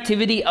nature and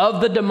activity of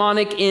the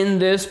demonic in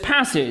this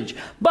passage.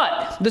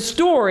 But the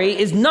story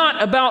is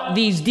not about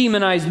these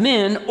demonized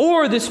men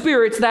or the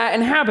spirits that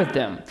inhabit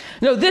them.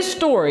 No, this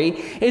story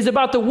is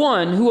about the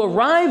one who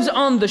arrives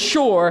on the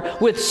shore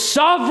with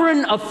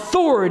sovereign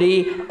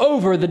authority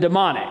over the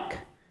demonic.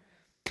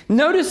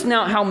 Notice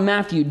now how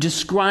Matthew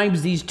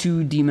describes these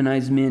 2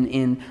 demonized men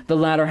in the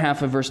latter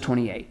half of verse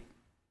 28.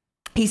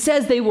 He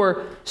says they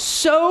were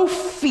so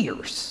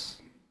fierce.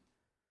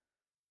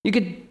 You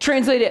could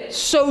translate it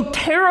so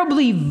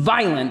terribly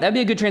violent. That'd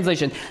be a good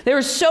translation. They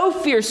were so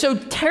fierce, so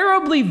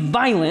terribly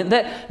violent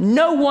that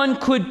no one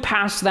could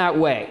pass that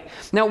way.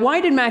 Now, why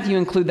did Matthew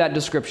include that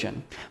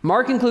description?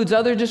 Mark includes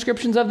other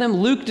descriptions of them.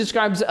 Luke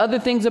describes other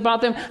things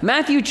about them.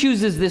 Matthew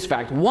chooses this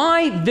fact.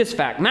 Why this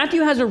fact?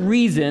 Matthew has a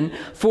reason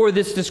for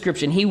this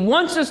description. He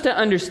wants us to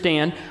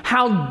understand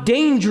how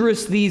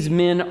dangerous these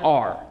men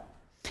are.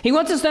 He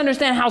wants us to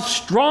understand how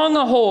strong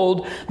a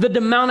hold the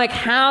demonic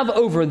have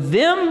over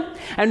them,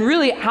 and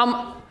really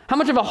how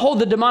much of a hold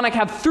the demonic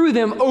have through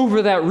them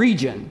over that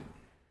region.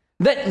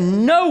 That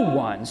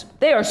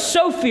they are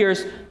so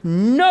fierce,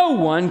 no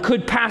one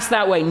could pass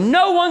that way.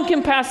 No one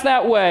can pass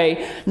that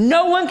way.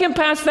 No one can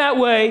pass that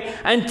way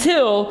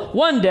until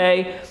one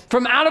day,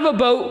 from out of a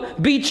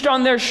boat beached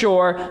on their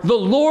shore, the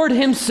Lord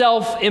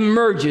himself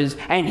emerges,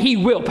 and he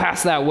will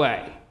pass that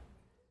way.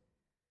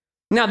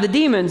 Now, the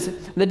demons,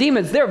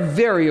 they're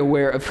very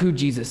aware of who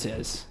Jesus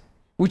is,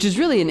 which is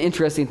really an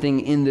interesting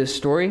thing in this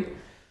story,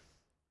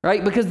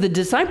 right? Because the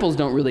disciples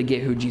don't really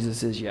get who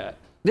Jesus is yet.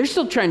 They're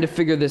still trying to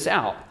figure this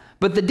out,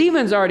 but the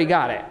demons already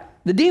got it.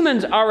 The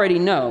demons already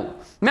know.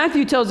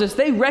 Matthew tells us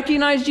they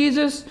recognize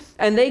Jesus,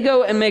 and they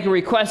go and make a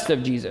request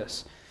of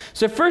Jesus.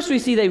 So first we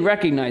see they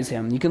recognize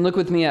him. You can look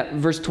with me at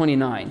verse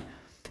 29.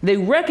 They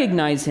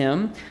recognize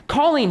him,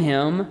 calling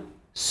him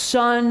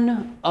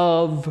Son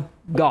of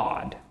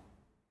God.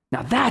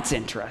 Now that's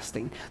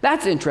interesting.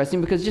 That's interesting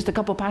because just a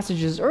couple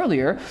verses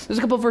earlier,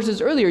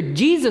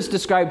 Jesus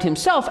described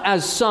himself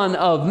as Son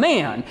of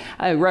Man,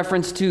 a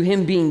reference to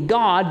him being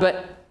God,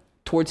 but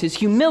towards his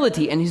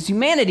humility and his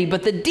humanity.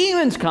 But the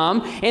demons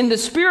come in the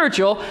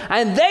spiritual,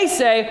 and they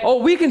say, oh,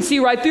 we can see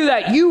right through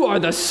that. You are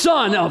the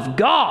Son of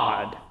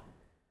God.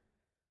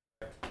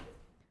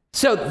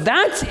 So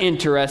that's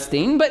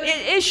interesting, but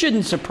it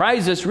shouldn't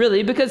surprise us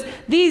really, because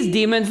these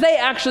demons, they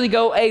actually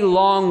go a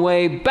long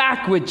way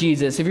back with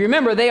Jesus. If you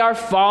remember, they are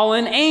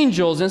fallen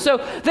angels, and so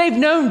they've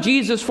known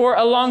Jesus for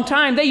a long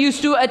time. They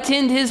used to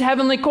attend his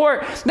heavenly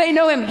court. They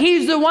know him.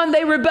 He's the one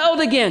they rebelled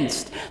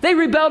against. They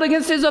rebelled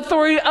against his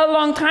authority a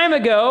long time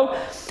ago,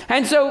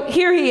 and so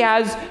here he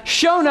has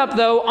shown up,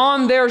 though,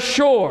 on their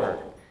shore.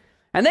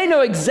 And they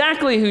know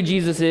exactly who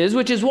Jesus is,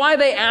 which is why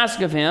they ask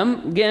of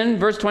him, again,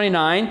 verse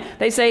 29,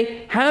 they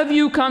say, have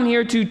you come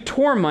here to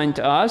torment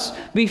us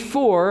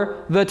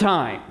before the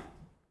time?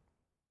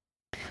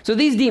 So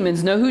these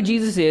demons know who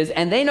Jesus is,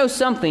 and they know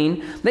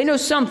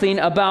something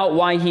about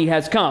why he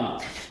has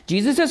come.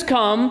 Jesus has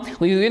come,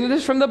 we learn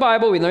this from the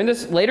Bible, we learn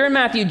this later in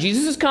Matthew,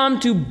 Jesus has come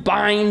to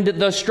bind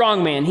the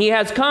strong man. He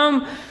has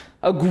come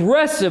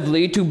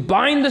aggressively to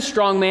bind the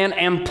strong man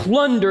and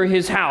plunder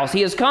his house.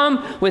 He has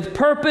come with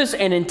purpose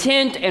and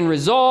intent and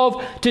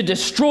resolve to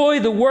destroy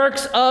the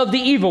works of the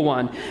evil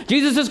one.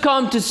 Jesus has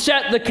come to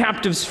set the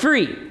captives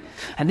free.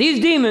 And these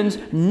demons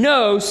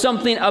know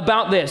something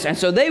about this. And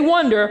so they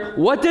wonder,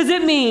 what does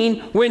it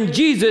mean when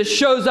Jesus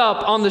shows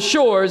up on the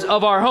shores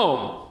of our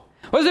home?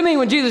 What does it mean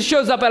when Jesus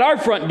shows up at our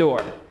front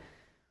door?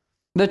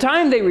 The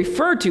time they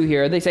refer to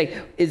here, they say,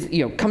 is,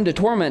 come to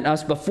torment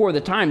us before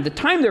the time. The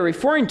time they're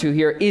referring to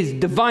here is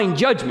divine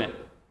judgment.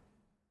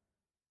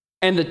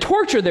 And the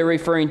torture they're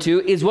referring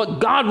to is what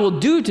God will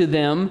do to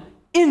them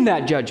in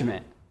that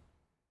judgment.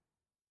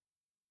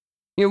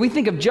 We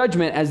think of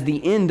judgment as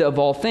the end of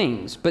all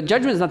things, but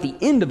judgment is not the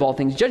end of all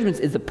things. Judgment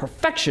is the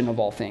perfection of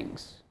all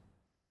things.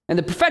 And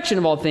the perfection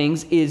of all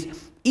things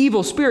is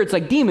evil spirits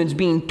like demons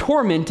being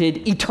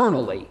tormented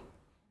eternally.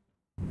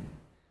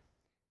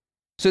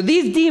 So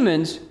these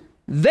demons,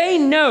 they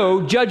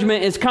know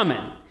judgment is coming.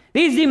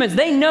 These demons,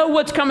 they know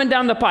what's coming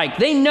down the pike.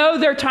 They know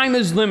their time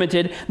is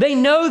limited. They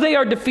know they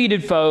are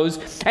defeated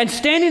foes. And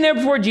standing there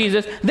before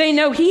Jesus, they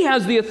know he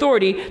has the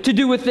authority to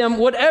do with them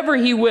whatever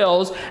he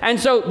wills. And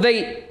so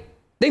they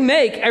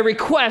make a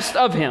request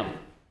of him.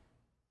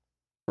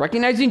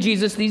 Recognizing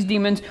Jesus, these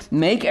demons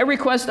make a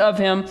request of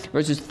him.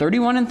 Verses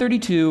 31 and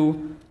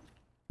 32.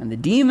 And the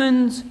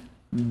demons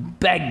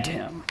begged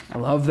him. I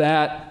love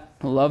that.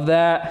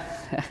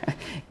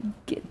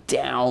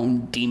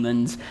 down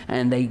demons,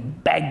 and they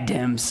begged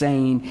him,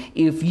 saying,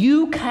 "If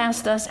you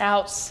cast us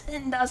out,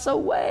 send us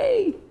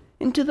away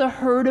into the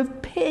herd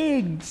of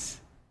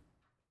pigs."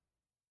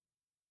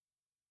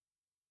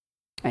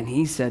 And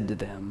he said to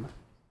them,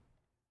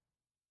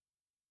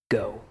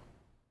 "Go."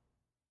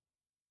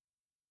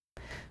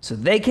 So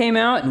they came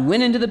out and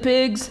went into the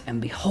pigs, and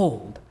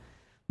behold,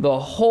 the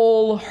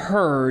whole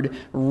herd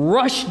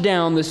rushed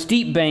down the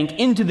steep bank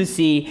into the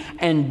sea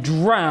and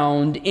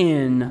drowned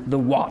in the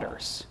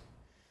waters.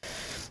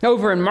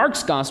 Over in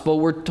Mark's gospel,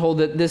 we're told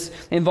that this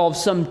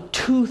involves some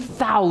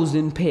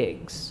 2,000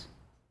 pigs.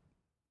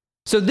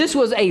 So this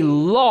was a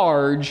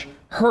large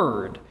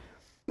herd.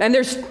 And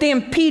they're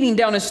stampeding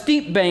down a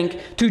steep bank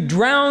to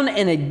drown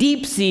in a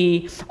deep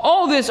sea.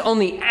 All this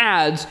only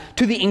adds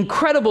to the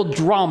incredible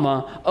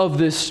drama of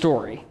this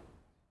story.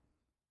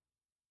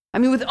 I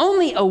mean, with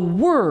only a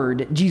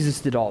word,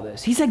 Jesus did all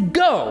this. He said,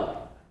 "Go."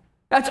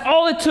 That's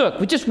all it took.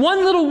 With just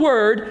one little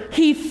word,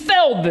 he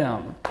felled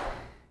them.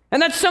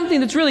 And that's something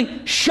that's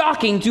really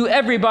shocking to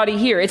everybody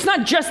here. It's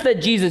not just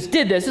that Jesus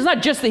did this. It's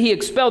not just that he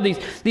expelled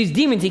these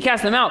demons, he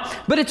cast them out,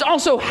 but it's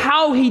also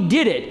how he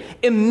did it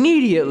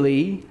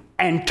immediately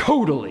and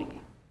totally.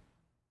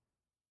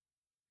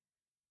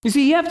 You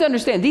see, you have to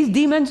understand, these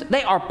demons,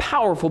 they are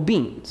powerful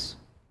beings.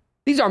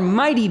 These are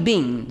mighty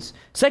beings.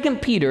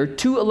 2 Peter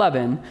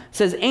 2:11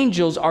 says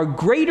angels are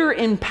greater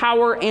in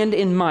power and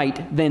in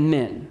might than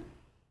men.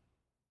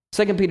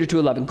 2 Peter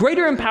 2:11,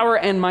 greater in power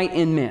and might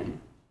in men.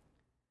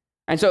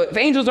 And so if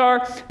angels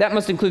are, that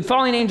must include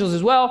fallen angels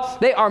as well.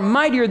 They are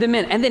mightier than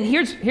men. And then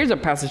here's a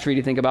passage for you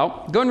to think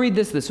about. Go and read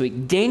this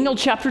week. Daniel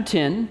chapter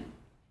 10.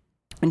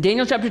 In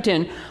Daniel chapter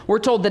 10, we're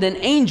told that an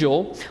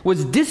angel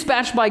was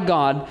dispatched by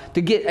God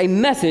to get a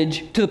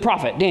message to the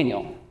prophet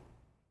Daniel.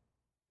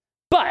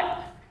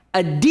 But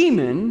a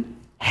demon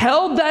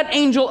held that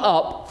angel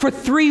up for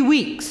 3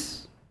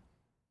 weeks.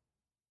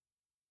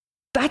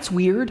 That's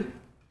weird.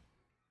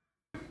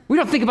 We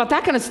don't think about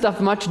that kind of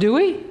stuff much, do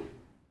we?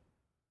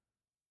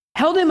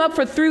 Held him up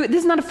for 3 weeks.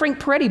 This is not a Frank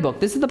Peretti book.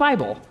 This is the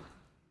Bible.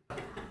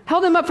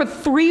 Held him up for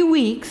 3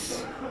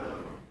 weeks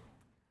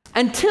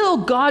until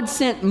God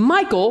sent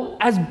Michael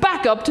as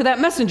backup to that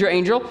messenger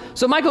angel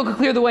so Michael could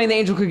clear the way and the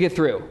angel could get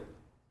through.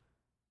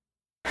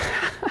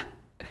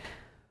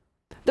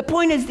 The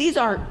point is, these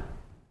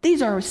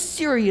are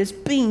serious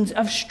beings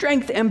of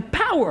strength and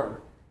power,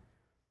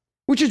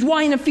 which is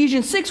why in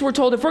Ephesians 6 we're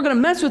told if we're going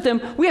to mess with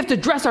them, we have to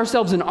dress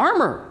ourselves in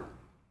armor.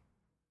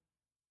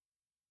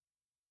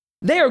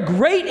 They are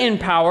great in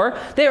power,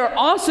 they are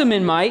awesome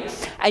in might,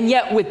 and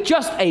yet with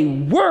just a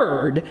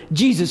word,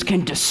 Jesus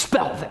can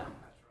dispel them.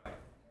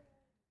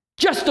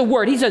 Just a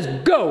word. He says,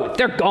 "Go,"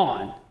 they're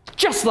gone.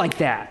 Just like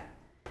that.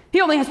 He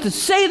only has to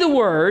say the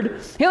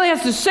word,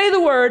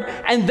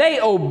 and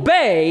they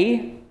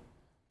obey.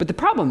 But the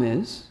problem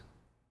is,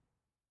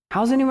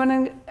 how's anyone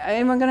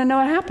going to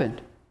know it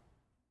happened?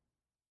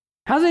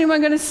 How's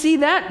anyone going to see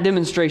that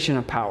demonstration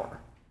of power?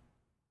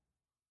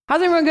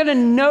 How's anyone going to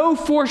know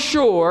for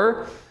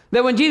sure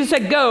that when Jesus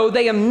said go,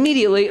 they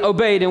immediately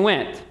obeyed and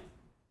went?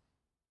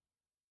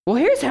 Well,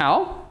 here's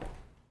how.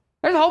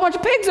 There's a whole bunch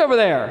of pigs over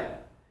there.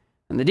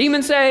 And the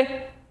demons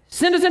say,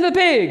 "Send us into the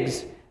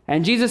pigs."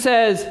 And Jesus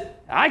says,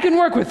 "I can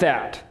work with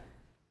that."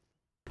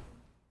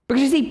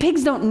 Because you see,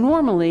 pigs don't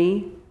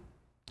normally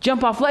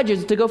jump off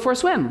ledges to go for a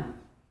swim.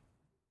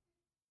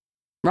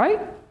 Right?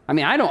 I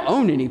mean, I don't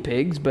own any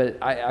pigs, but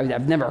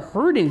I've never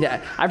heard any of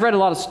that. I've read a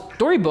lot of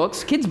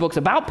storybooks, kids' books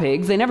about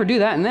pigs. They never do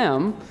that in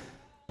them.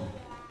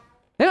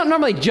 They don't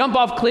normally jump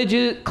off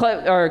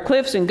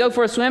cliffs and go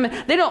for a swim.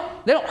 They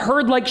don't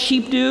herd like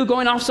sheep do,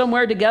 going off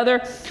somewhere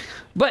together.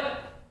 But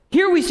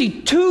here we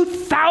see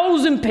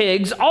 2,000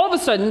 pigs all of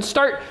a sudden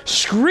start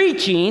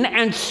screeching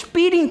and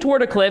speeding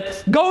toward a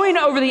cliff, going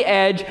over the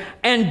edge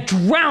and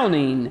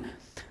drowning.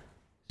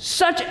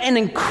 Such an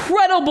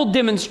incredible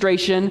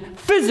demonstration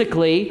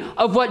physically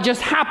of what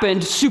just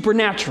happened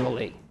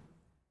supernaturally.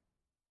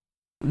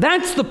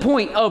 That's the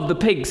point of the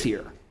pigs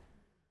here.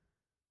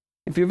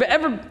 If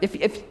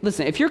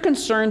you're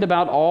concerned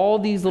about all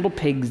these little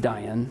pigs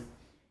dying,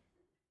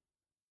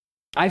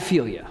 I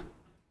feel you.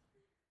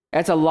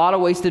 That's a lot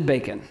of wasted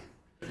bacon.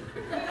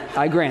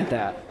 I grant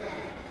that.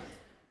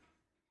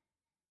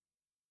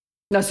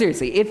 No,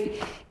 seriously,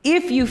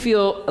 if you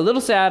feel a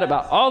little sad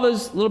about all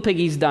those little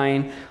piggies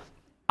dying,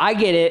 I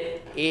get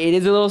it. It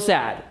is a little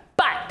sad.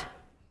 But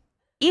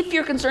if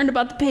you're concerned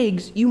about the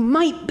pigs, you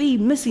might be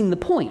missing the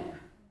point.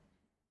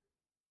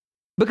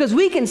 Because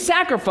we can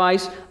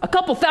sacrifice a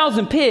couple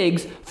thousand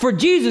pigs for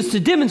Jesus to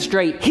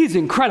demonstrate his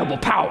incredible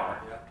power.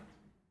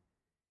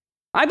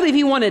 I believe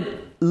he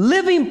wanted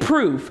living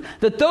proof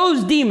that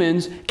those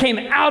demons came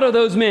out of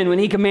those men when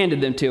he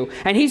commanded them to.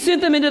 And he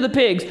sent them into the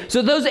pigs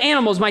so those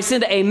animals might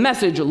send a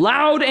message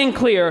loud and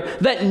clear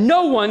that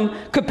no one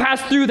could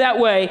pass through that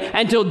way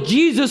until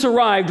Jesus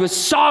arrived with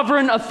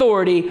sovereign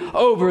authority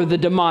over the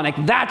demonic.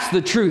 That's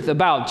the truth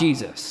about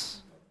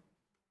Jesus.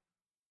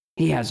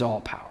 He has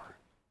all power.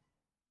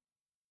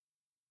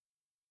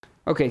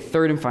 Okay,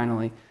 third and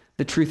finally,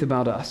 the truth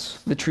about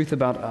us. The truth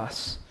about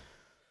us.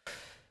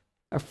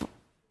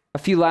 A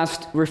few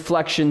last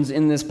reflections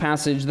in this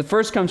passage. The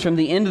first comes from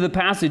the end of the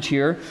passage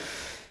here.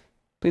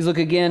 Please look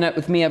again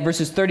with me at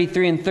verses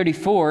 33 and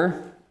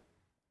 34.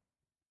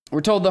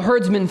 We're told the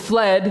herdsmen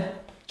fled,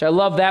 which I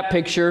love that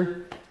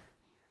picture.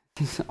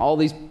 All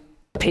these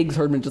pigs,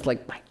 herdmen just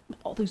like,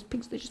 all those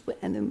pigs, they just went,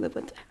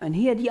 and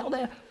he had yelled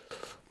at,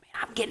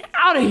 I'm getting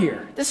out of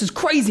here. This is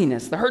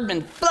craziness. The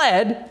herdmen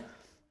fled,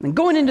 and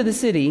going into the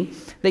city,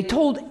 they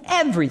told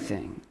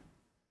everything,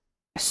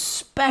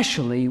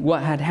 especially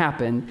what had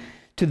happened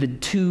to the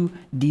 2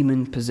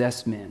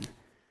 demon-possessed men.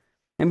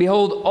 And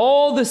behold,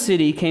 all the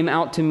city came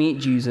out to meet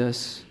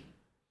Jesus,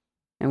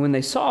 and when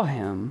they saw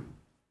him,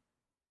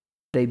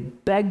 they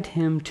begged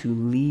him to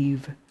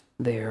leave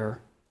their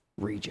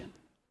region.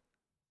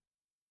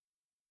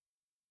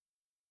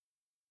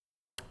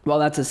 While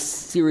that's a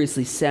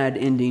seriously sad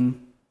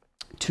ending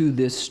to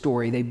this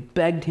story, they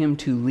begged him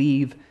to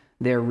leave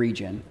their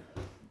region.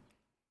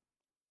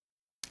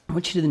 I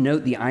want you to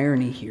note the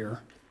irony here.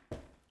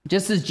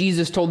 Just as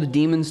Jesus told the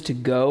demons to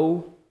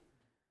go,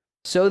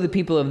 so the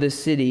people of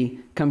this city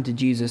come to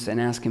Jesus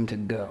and ask him to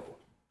go.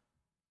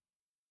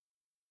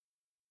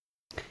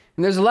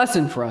 And there's a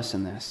lesson for us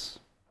in this.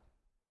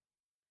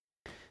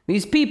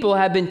 These people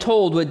had been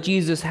told what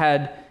Jesus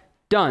had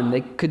done.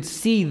 They could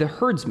see the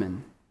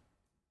herdsmen,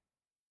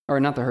 or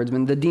not the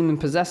herdsmen, the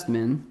demon-possessed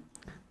men,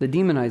 the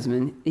demonized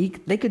men.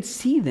 They could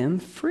see them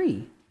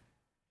free.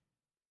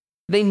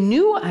 They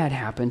knew what had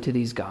happened to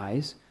these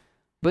guys,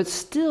 but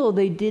still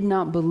they did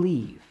not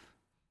believe.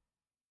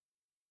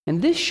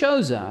 And this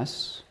shows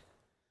us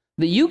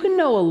that you can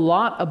know a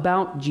lot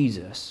about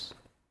Jesus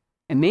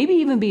and maybe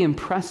even be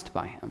impressed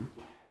by him,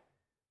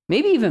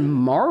 maybe even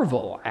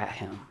marvel at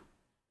him,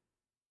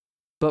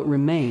 but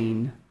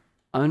remain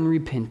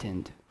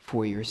unrepentant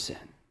for your sin.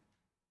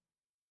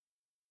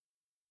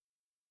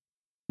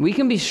 We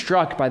can be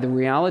struck by the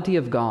reality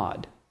of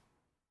God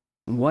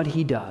and what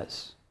he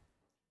does,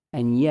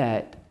 and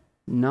yet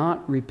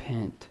not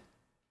repent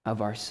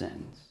of our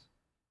sins,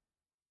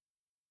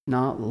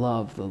 not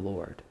love the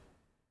Lord.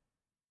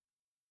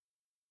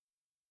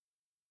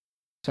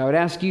 So I would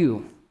ask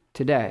you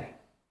today,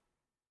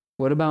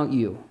 what about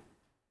you?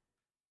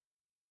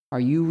 Are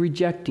you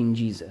rejecting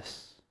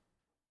Jesus?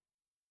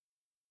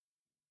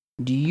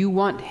 Do you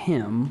want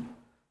him,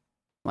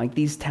 like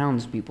these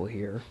townspeople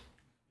here,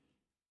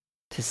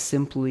 to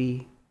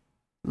simply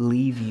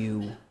leave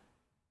you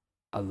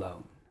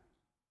alone?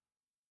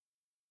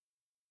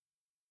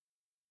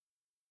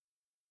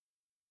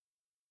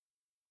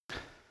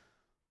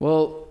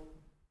 Well,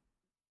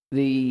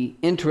 the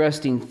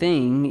interesting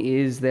thing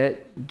is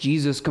that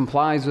Jesus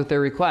complies with their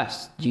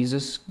request.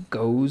 Jesus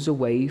goes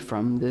away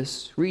from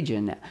this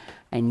region.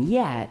 And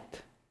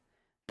yet,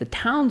 the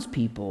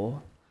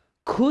townspeople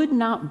could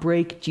not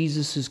break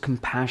Jesus'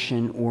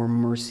 compassion or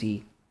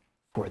mercy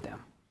for them.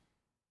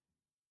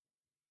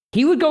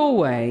 He would go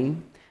away,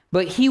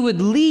 but he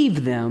would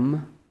leave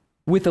them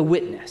with a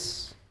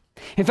witness.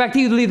 In fact,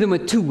 he would leave them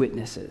with 2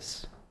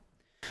 witnesses.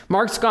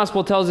 Mark's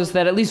gospel tells us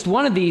that at least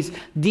one of these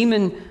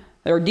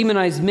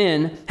demonized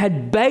men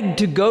had begged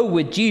to go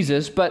with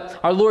Jesus, but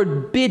our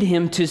Lord bid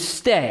him to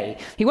stay.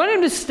 He wanted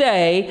him to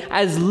stay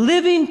as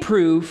living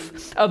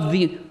proof of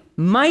the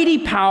mighty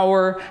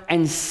power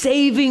and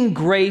saving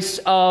grace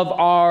of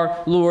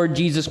our Lord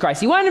Jesus Christ.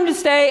 He wanted him to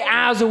stay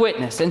as a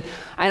witness. And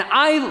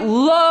I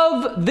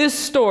love this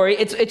story.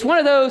 It's one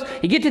of those,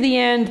 you get to the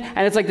end,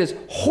 and it's like this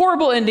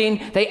horrible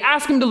ending. They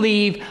ask him to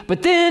leave,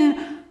 but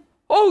then,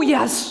 oh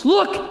yes,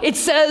 look, it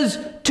says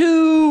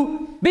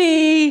to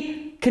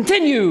be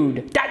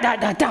continued. ...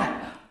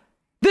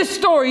 This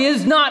story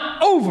is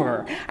not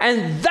over.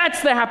 And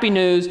that's the happy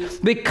news,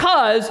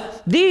 because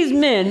these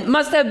men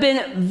must have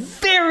been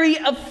very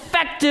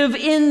effective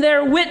in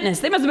their witness.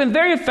 They must have been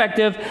very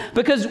effective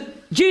because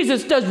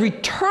Jesus does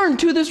return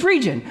to this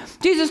region.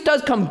 Jesus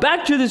does come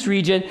back to this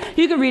region.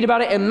 You can read about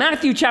it in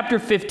Matthew chapter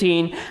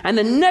 15. And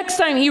the next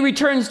time he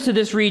returns to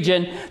this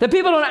region, the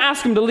people don't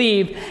ask him to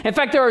leave. In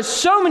fact, there are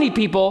so many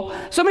people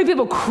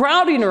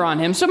crowding around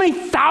him, so many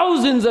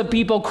thousands of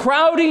people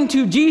crowding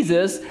to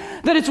Jesus,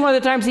 that it's one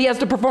of the times he has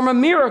to perform a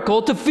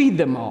miracle to feed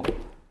them all.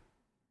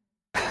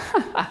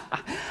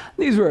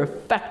 These were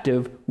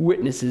effective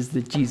witnesses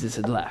that Jesus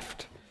had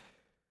left.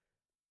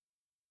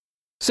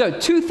 So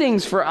 2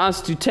 things for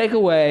us to take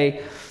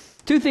away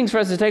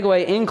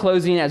in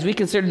closing as we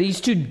consider these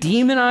 2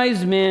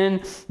 demonized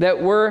men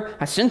that were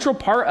a central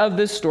part of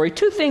this story.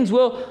 2 things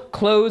we'll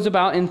close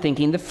about in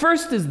thinking. The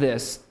first is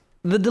this: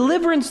 the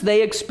deliverance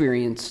they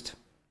experienced,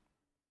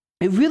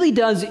 it really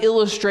does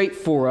illustrate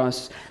for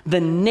us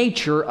the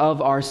nature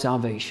of our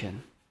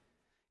salvation.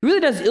 It really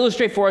does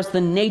illustrate for us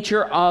the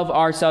nature of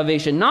our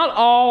salvation.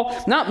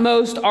 Not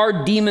most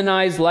are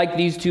demonized like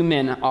these 2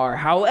 men are.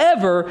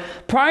 However,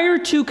 prior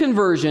to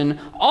conversion,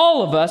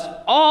 all of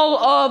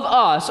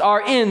us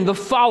are in the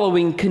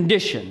following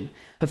condition.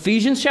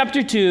 Ephesians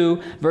chapter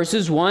 2,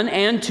 verses 1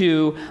 and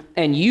 2,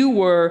 and you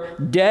were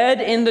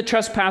dead in the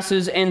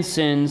trespasses and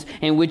sins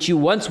in which you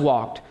once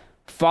walked,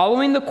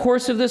 following the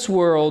course of this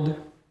world,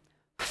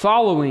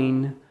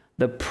 following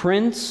the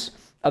prince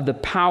of the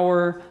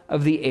power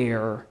of the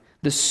air,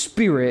 the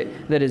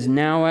spirit that is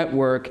now at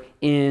work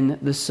in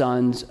the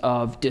sons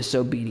of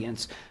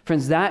disobedience.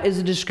 Friends, that is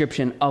a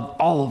description of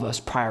all of us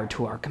prior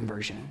to our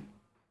conversion.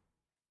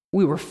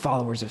 We were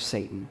followers of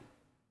Satan.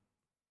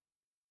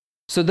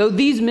 So though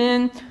these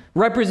men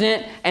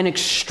represent an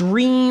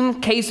extreme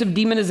case of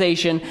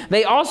demonization,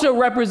 they also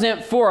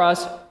represent for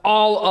us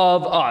all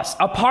of us.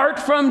 Apart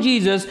from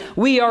Jesus,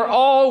 we are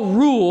all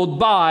ruled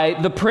by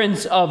the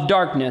prince of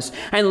darkness.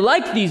 And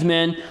like these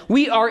men,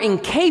 we are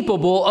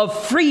incapable of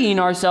freeing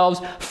ourselves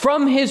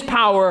from his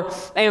power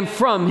and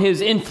from his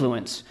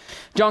influence.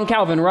 John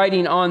Calvin,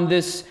 writing on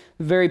this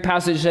very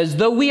passage, says,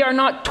 though we are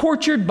not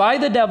tortured by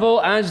the devil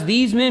as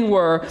these men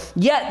were,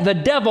 yet the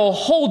devil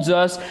holds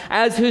us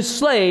as his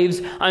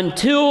slaves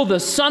until the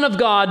Son of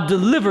God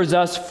delivers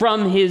us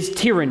from his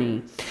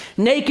tyranny.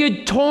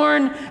 Naked,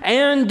 torn,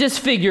 and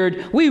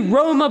disfigured, we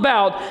roam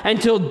about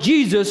until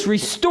Jesus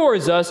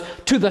restores us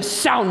to the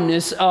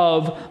soundness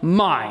of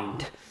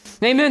mind.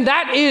 Amen.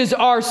 That is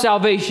our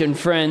salvation,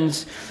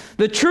 friends.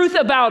 The truth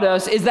about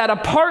us is that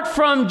apart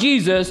from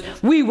Jesus,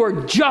 we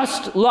were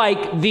just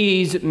like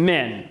these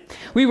men.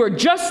 We were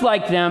just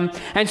like them,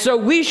 and so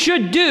we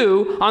should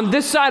do, on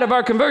this side of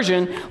our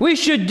conversion, we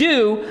should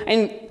do,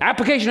 in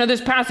application of this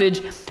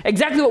passage,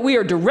 exactly what we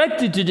are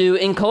directed to do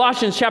in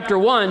Colossians chapter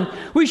 1.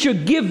 We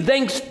should give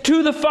thanks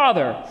to the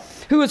Father,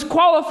 who has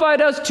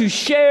qualified us to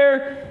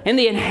share in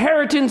the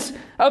inheritance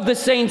of the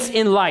saints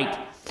in light.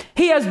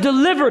 He has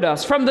delivered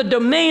us from the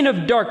domain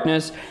of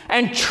darkness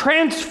and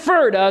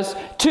transferred us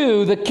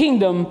to the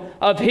kingdom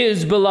of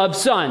his beloved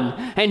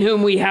Son, in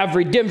whom we have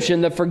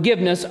redemption, the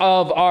forgiveness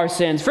of our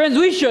sins. Friends,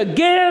 we should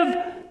give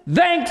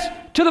thanks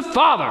to the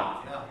Father.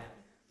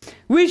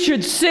 We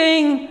should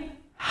sing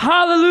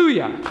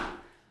hallelujah.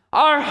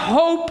 Our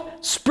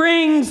hope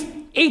springs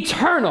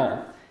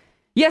eternal.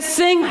 Yes,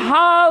 sing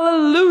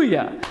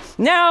hallelujah.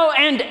 Now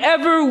and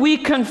ever we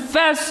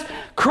confess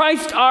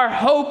Christ our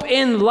hope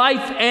in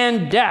life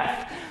and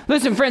death.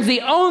 Listen, friends,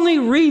 the only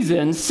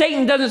reason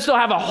Satan doesn't still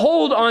have a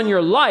hold on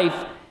your life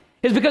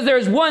is because there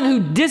is one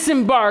who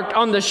disembarked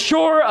on the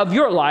shore of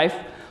your life,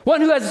 one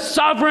who has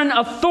sovereign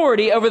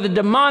authority over the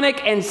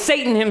demonic and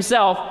Satan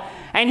himself,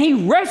 and he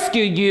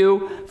rescued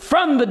you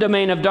from the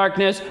domain of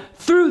darkness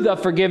through the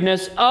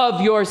forgiveness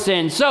of your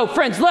sins. So,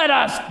 friends, let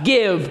us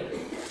give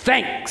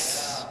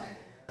thanks.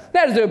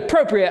 That is the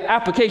appropriate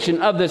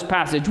application of this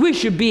passage. We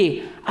should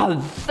be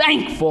a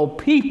thankful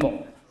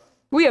people.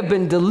 We have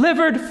been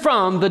delivered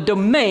from the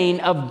domain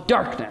of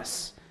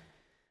darkness.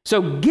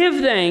 So give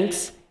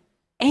thanks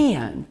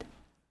and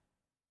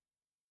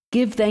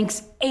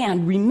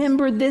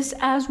remember this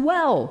as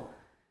well.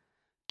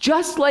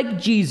 Just like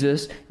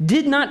Jesus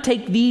did not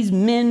take these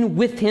men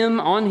with him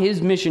on his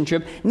mission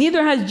trip,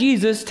 neither has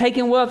Jesus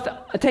taken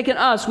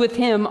us with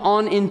him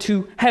on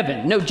into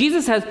heaven. No,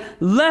 Jesus has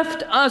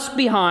left us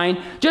behind,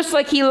 just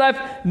like he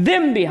left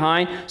them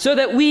behind, so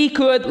that we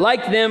could,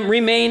 like them,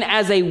 remain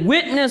as a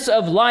witness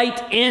of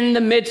light in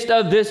the midst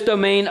of this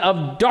domain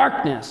of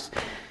darkness.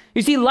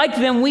 You see, like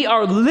them, we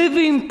are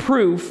living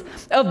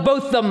proof of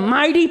both the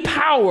mighty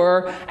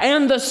power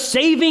and the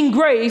saving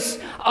grace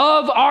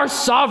of our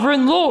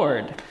sovereign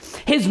Lord.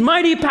 His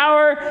mighty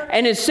power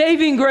and his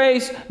saving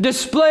grace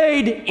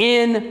displayed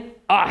in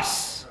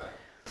us.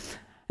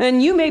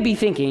 And you may be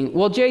thinking,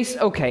 well, Jace,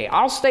 okay,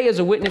 I'll stay as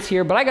a witness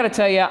here, but I got to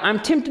tell you, I'm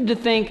tempted to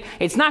think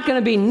it's not going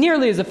to be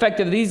nearly as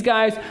effective as these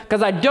guys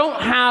because I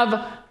don't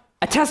have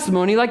a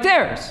testimony like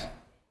theirs.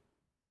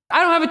 I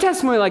don't have a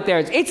testimony like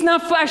theirs. It's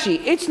not flashy.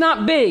 It's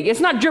not big.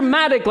 It's not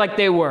dramatic like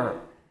they were.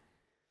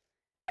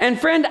 And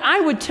friend, I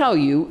would tell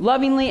you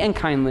lovingly and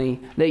kindly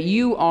that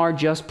you are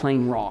just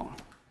plain wrong.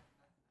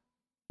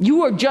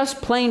 You are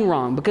just plain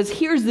wrong, because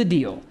here's the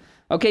deal.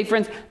 Okay,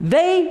 friends,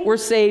 they were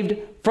saved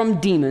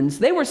from demons.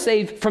 They were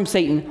saved from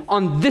Satan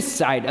on this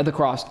side of the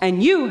cross.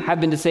 And you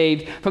have been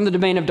saved from the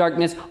domain of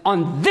darkness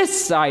on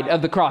this side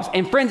of the cross.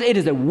 And friends, it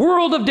is a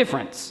world of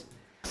difference.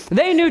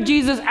 They knew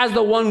Jesus as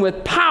the one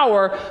with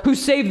power who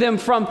saved them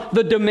from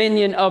the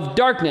dominion of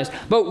darkness.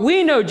 But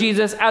we know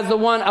Jesus as the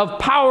one of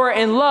power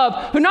and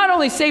love, who not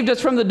only saved us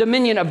from the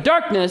dominion of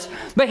darkness,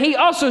 but he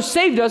also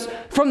saved us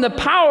from the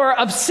power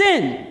of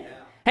sin.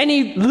 And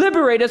he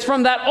liberated us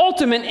from that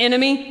ultimate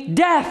enemy,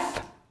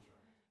 death.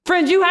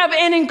 Friends, you have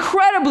an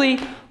incredibly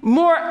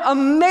more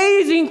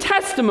amazing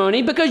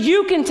testimony, because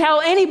you can tell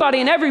anybody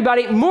and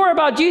everybody more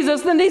about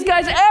Jesus than these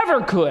guys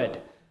ever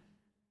could.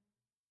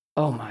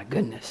 Oh my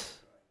goodness.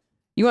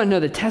 You want to know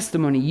the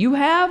testimony you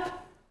have?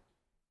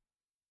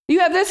 You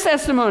have this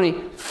testimony.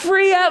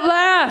 Free at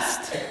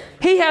last.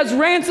 He has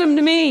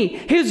ransomed me.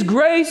 His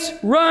grace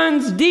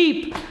runs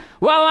deep.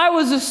 While I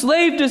was a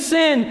slave to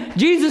sin,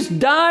 Jesus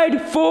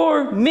died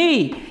for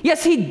me.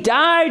 Yes, he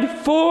died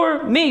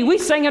for me. We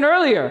sang it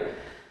earlier.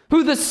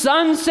 Who the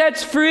Son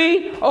sets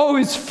free, oh,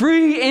 is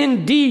free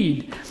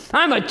indeed.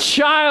 I'm a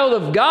child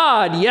of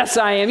God. Yes,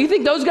 I am. You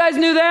think those guys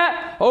knew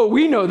that? Oh,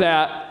 we know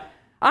that.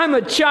 I'm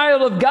a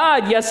child of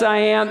God. Yes, I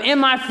am. In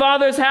my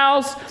Father's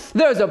house,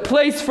 there's a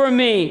place for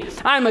me.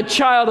 I'm a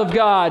child of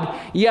God.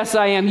 Yes,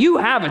 I am. You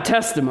have a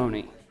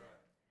testimony.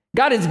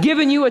 God has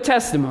given you a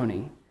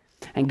testimony,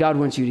 and God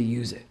wants you to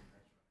use it.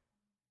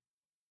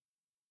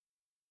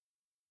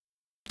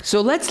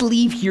 So let's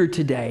leave here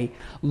today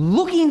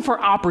looking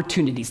for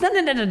opportunities. No,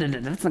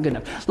 that's not good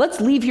enough.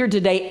 Let's leave here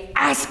today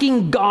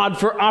asking God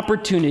for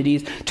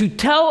opportunities to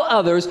tell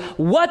others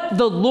what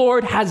the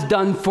Lord has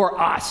done for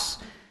us.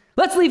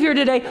 Let's leave here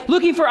today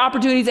looking for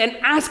opportunities and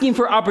asking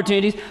for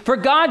opportunities for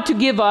God to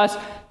give us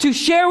to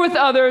share with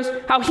others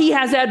how he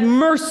has had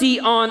mercy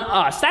on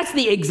us. That's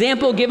the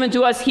example given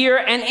to us here,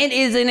 and it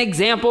is an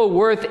example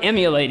worth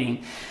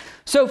emulating.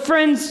 So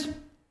friends,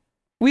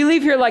 we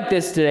leave here like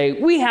this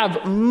today. We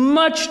have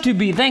much to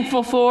be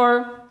thankful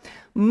for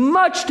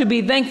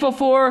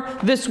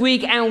this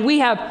week, and we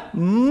have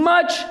good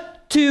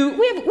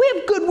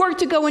work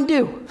to go and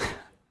do.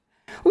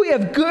 We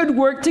have good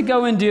work to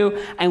go and do,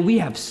 and we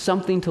have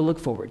something to look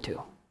forward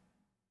to.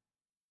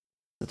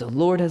 That the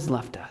Lord has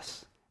left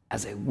us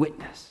as a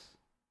witness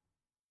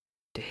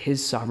to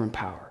his sovereign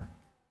power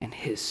and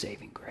his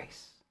saving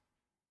grace.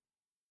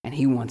 And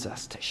he wants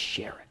us to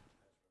share it.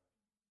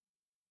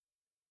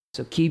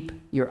 So keep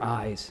your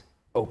eyes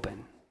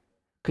open.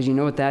 Because you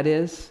know what that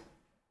is?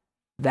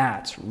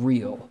 That's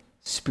real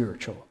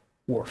spiritual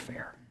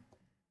warfare.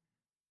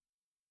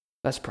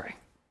 Let's pray.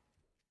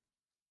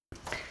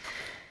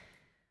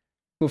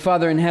 Well,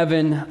 Father in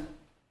heaven,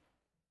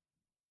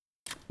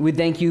 we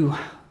thank you.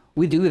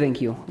 We do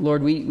thank you.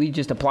 Lord, we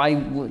just apply,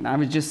 I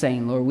was just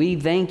saying, Lord, we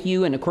thank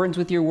you in accordance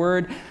with your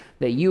word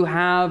that you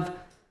have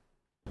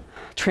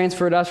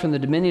transferred us from the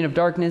dominion of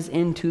darkness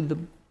into the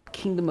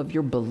kingdom of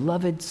your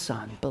beloved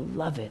Son.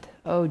 Beloved.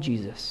 Oh,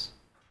 Jesus.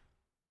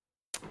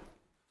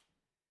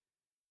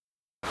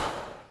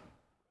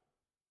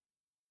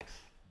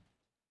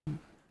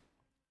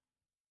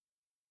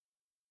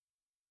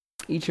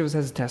 Each of us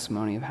has a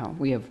testimony of how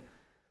we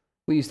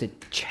used to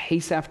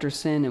chase after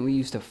sin and we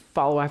used to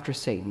follow after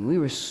Satan. We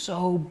were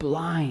so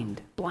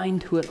blind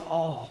to it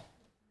all.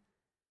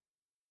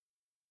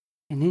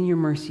 And in your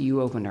mercy,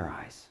 you opened our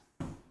eyes.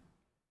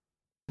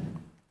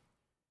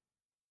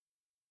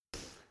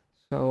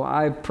 So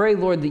I pray,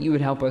 Lord, that you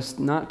would help us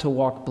not to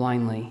walk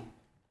blindly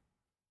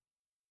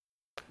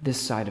this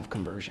side of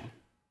conversion.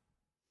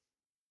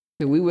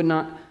 That we would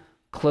not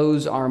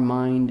close our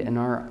mind and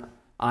our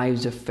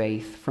eyes of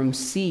faith from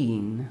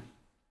seeing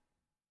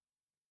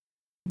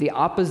the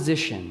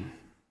opposition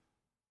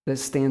that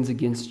stands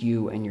against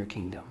you and your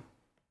kingdom.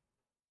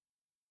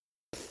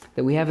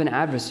 That we have an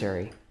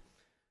adversary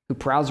who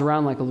prowls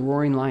around like a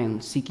roaring lion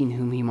seeking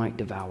whom he might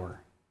devour.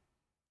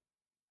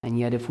 And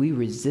yet if we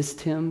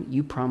resist him,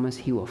 you promise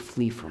he will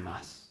flee from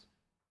us.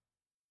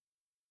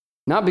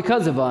 Not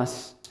because of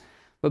us,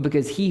 but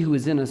because he who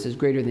is in us is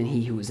greater than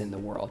he who is in the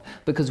world.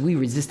 Because we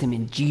resist him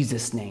in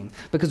Jesus' name.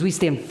 Because we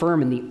stand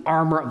firm in the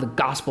armor of the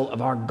gospel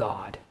of our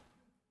God.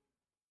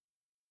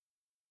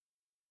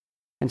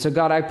 And so,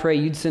 God, I pray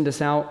you'd send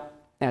us out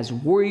as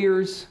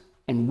warriors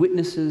and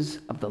witnesses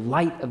of the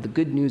light of the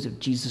good news of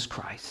Jesus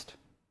Christ.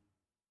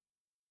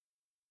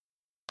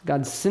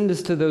 God, send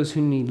us to those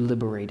who need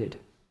liberated.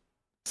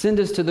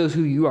 Send us to those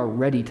who you are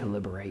ready to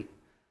liberate.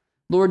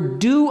 Lord,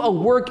 do a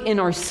work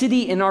in our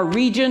city, in our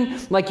region,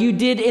 like you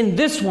did in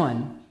this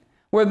one,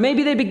 where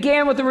maybe they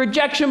began with a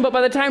rejection, but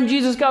by the time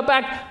Jesus got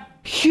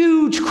back,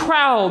 huge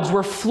crowds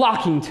were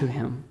flocking to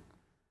him.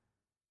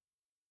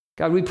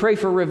 God, we pray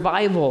for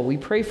revival. We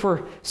pray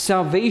for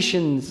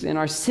salvations in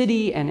our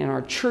city and in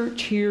our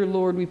church here,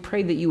 Lord. We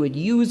pray that you would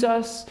use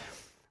us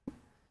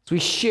as we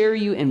share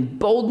you in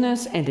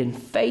boldness and in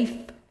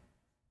faith,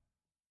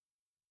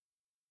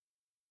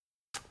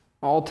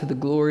 all to the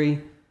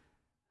glory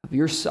of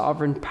your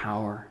sovereign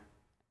power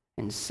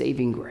and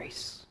saving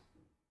grace.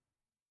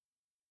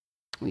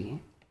 We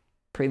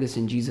pray this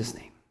in Jesus'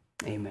 name.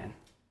 Amen.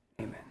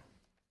 Amen.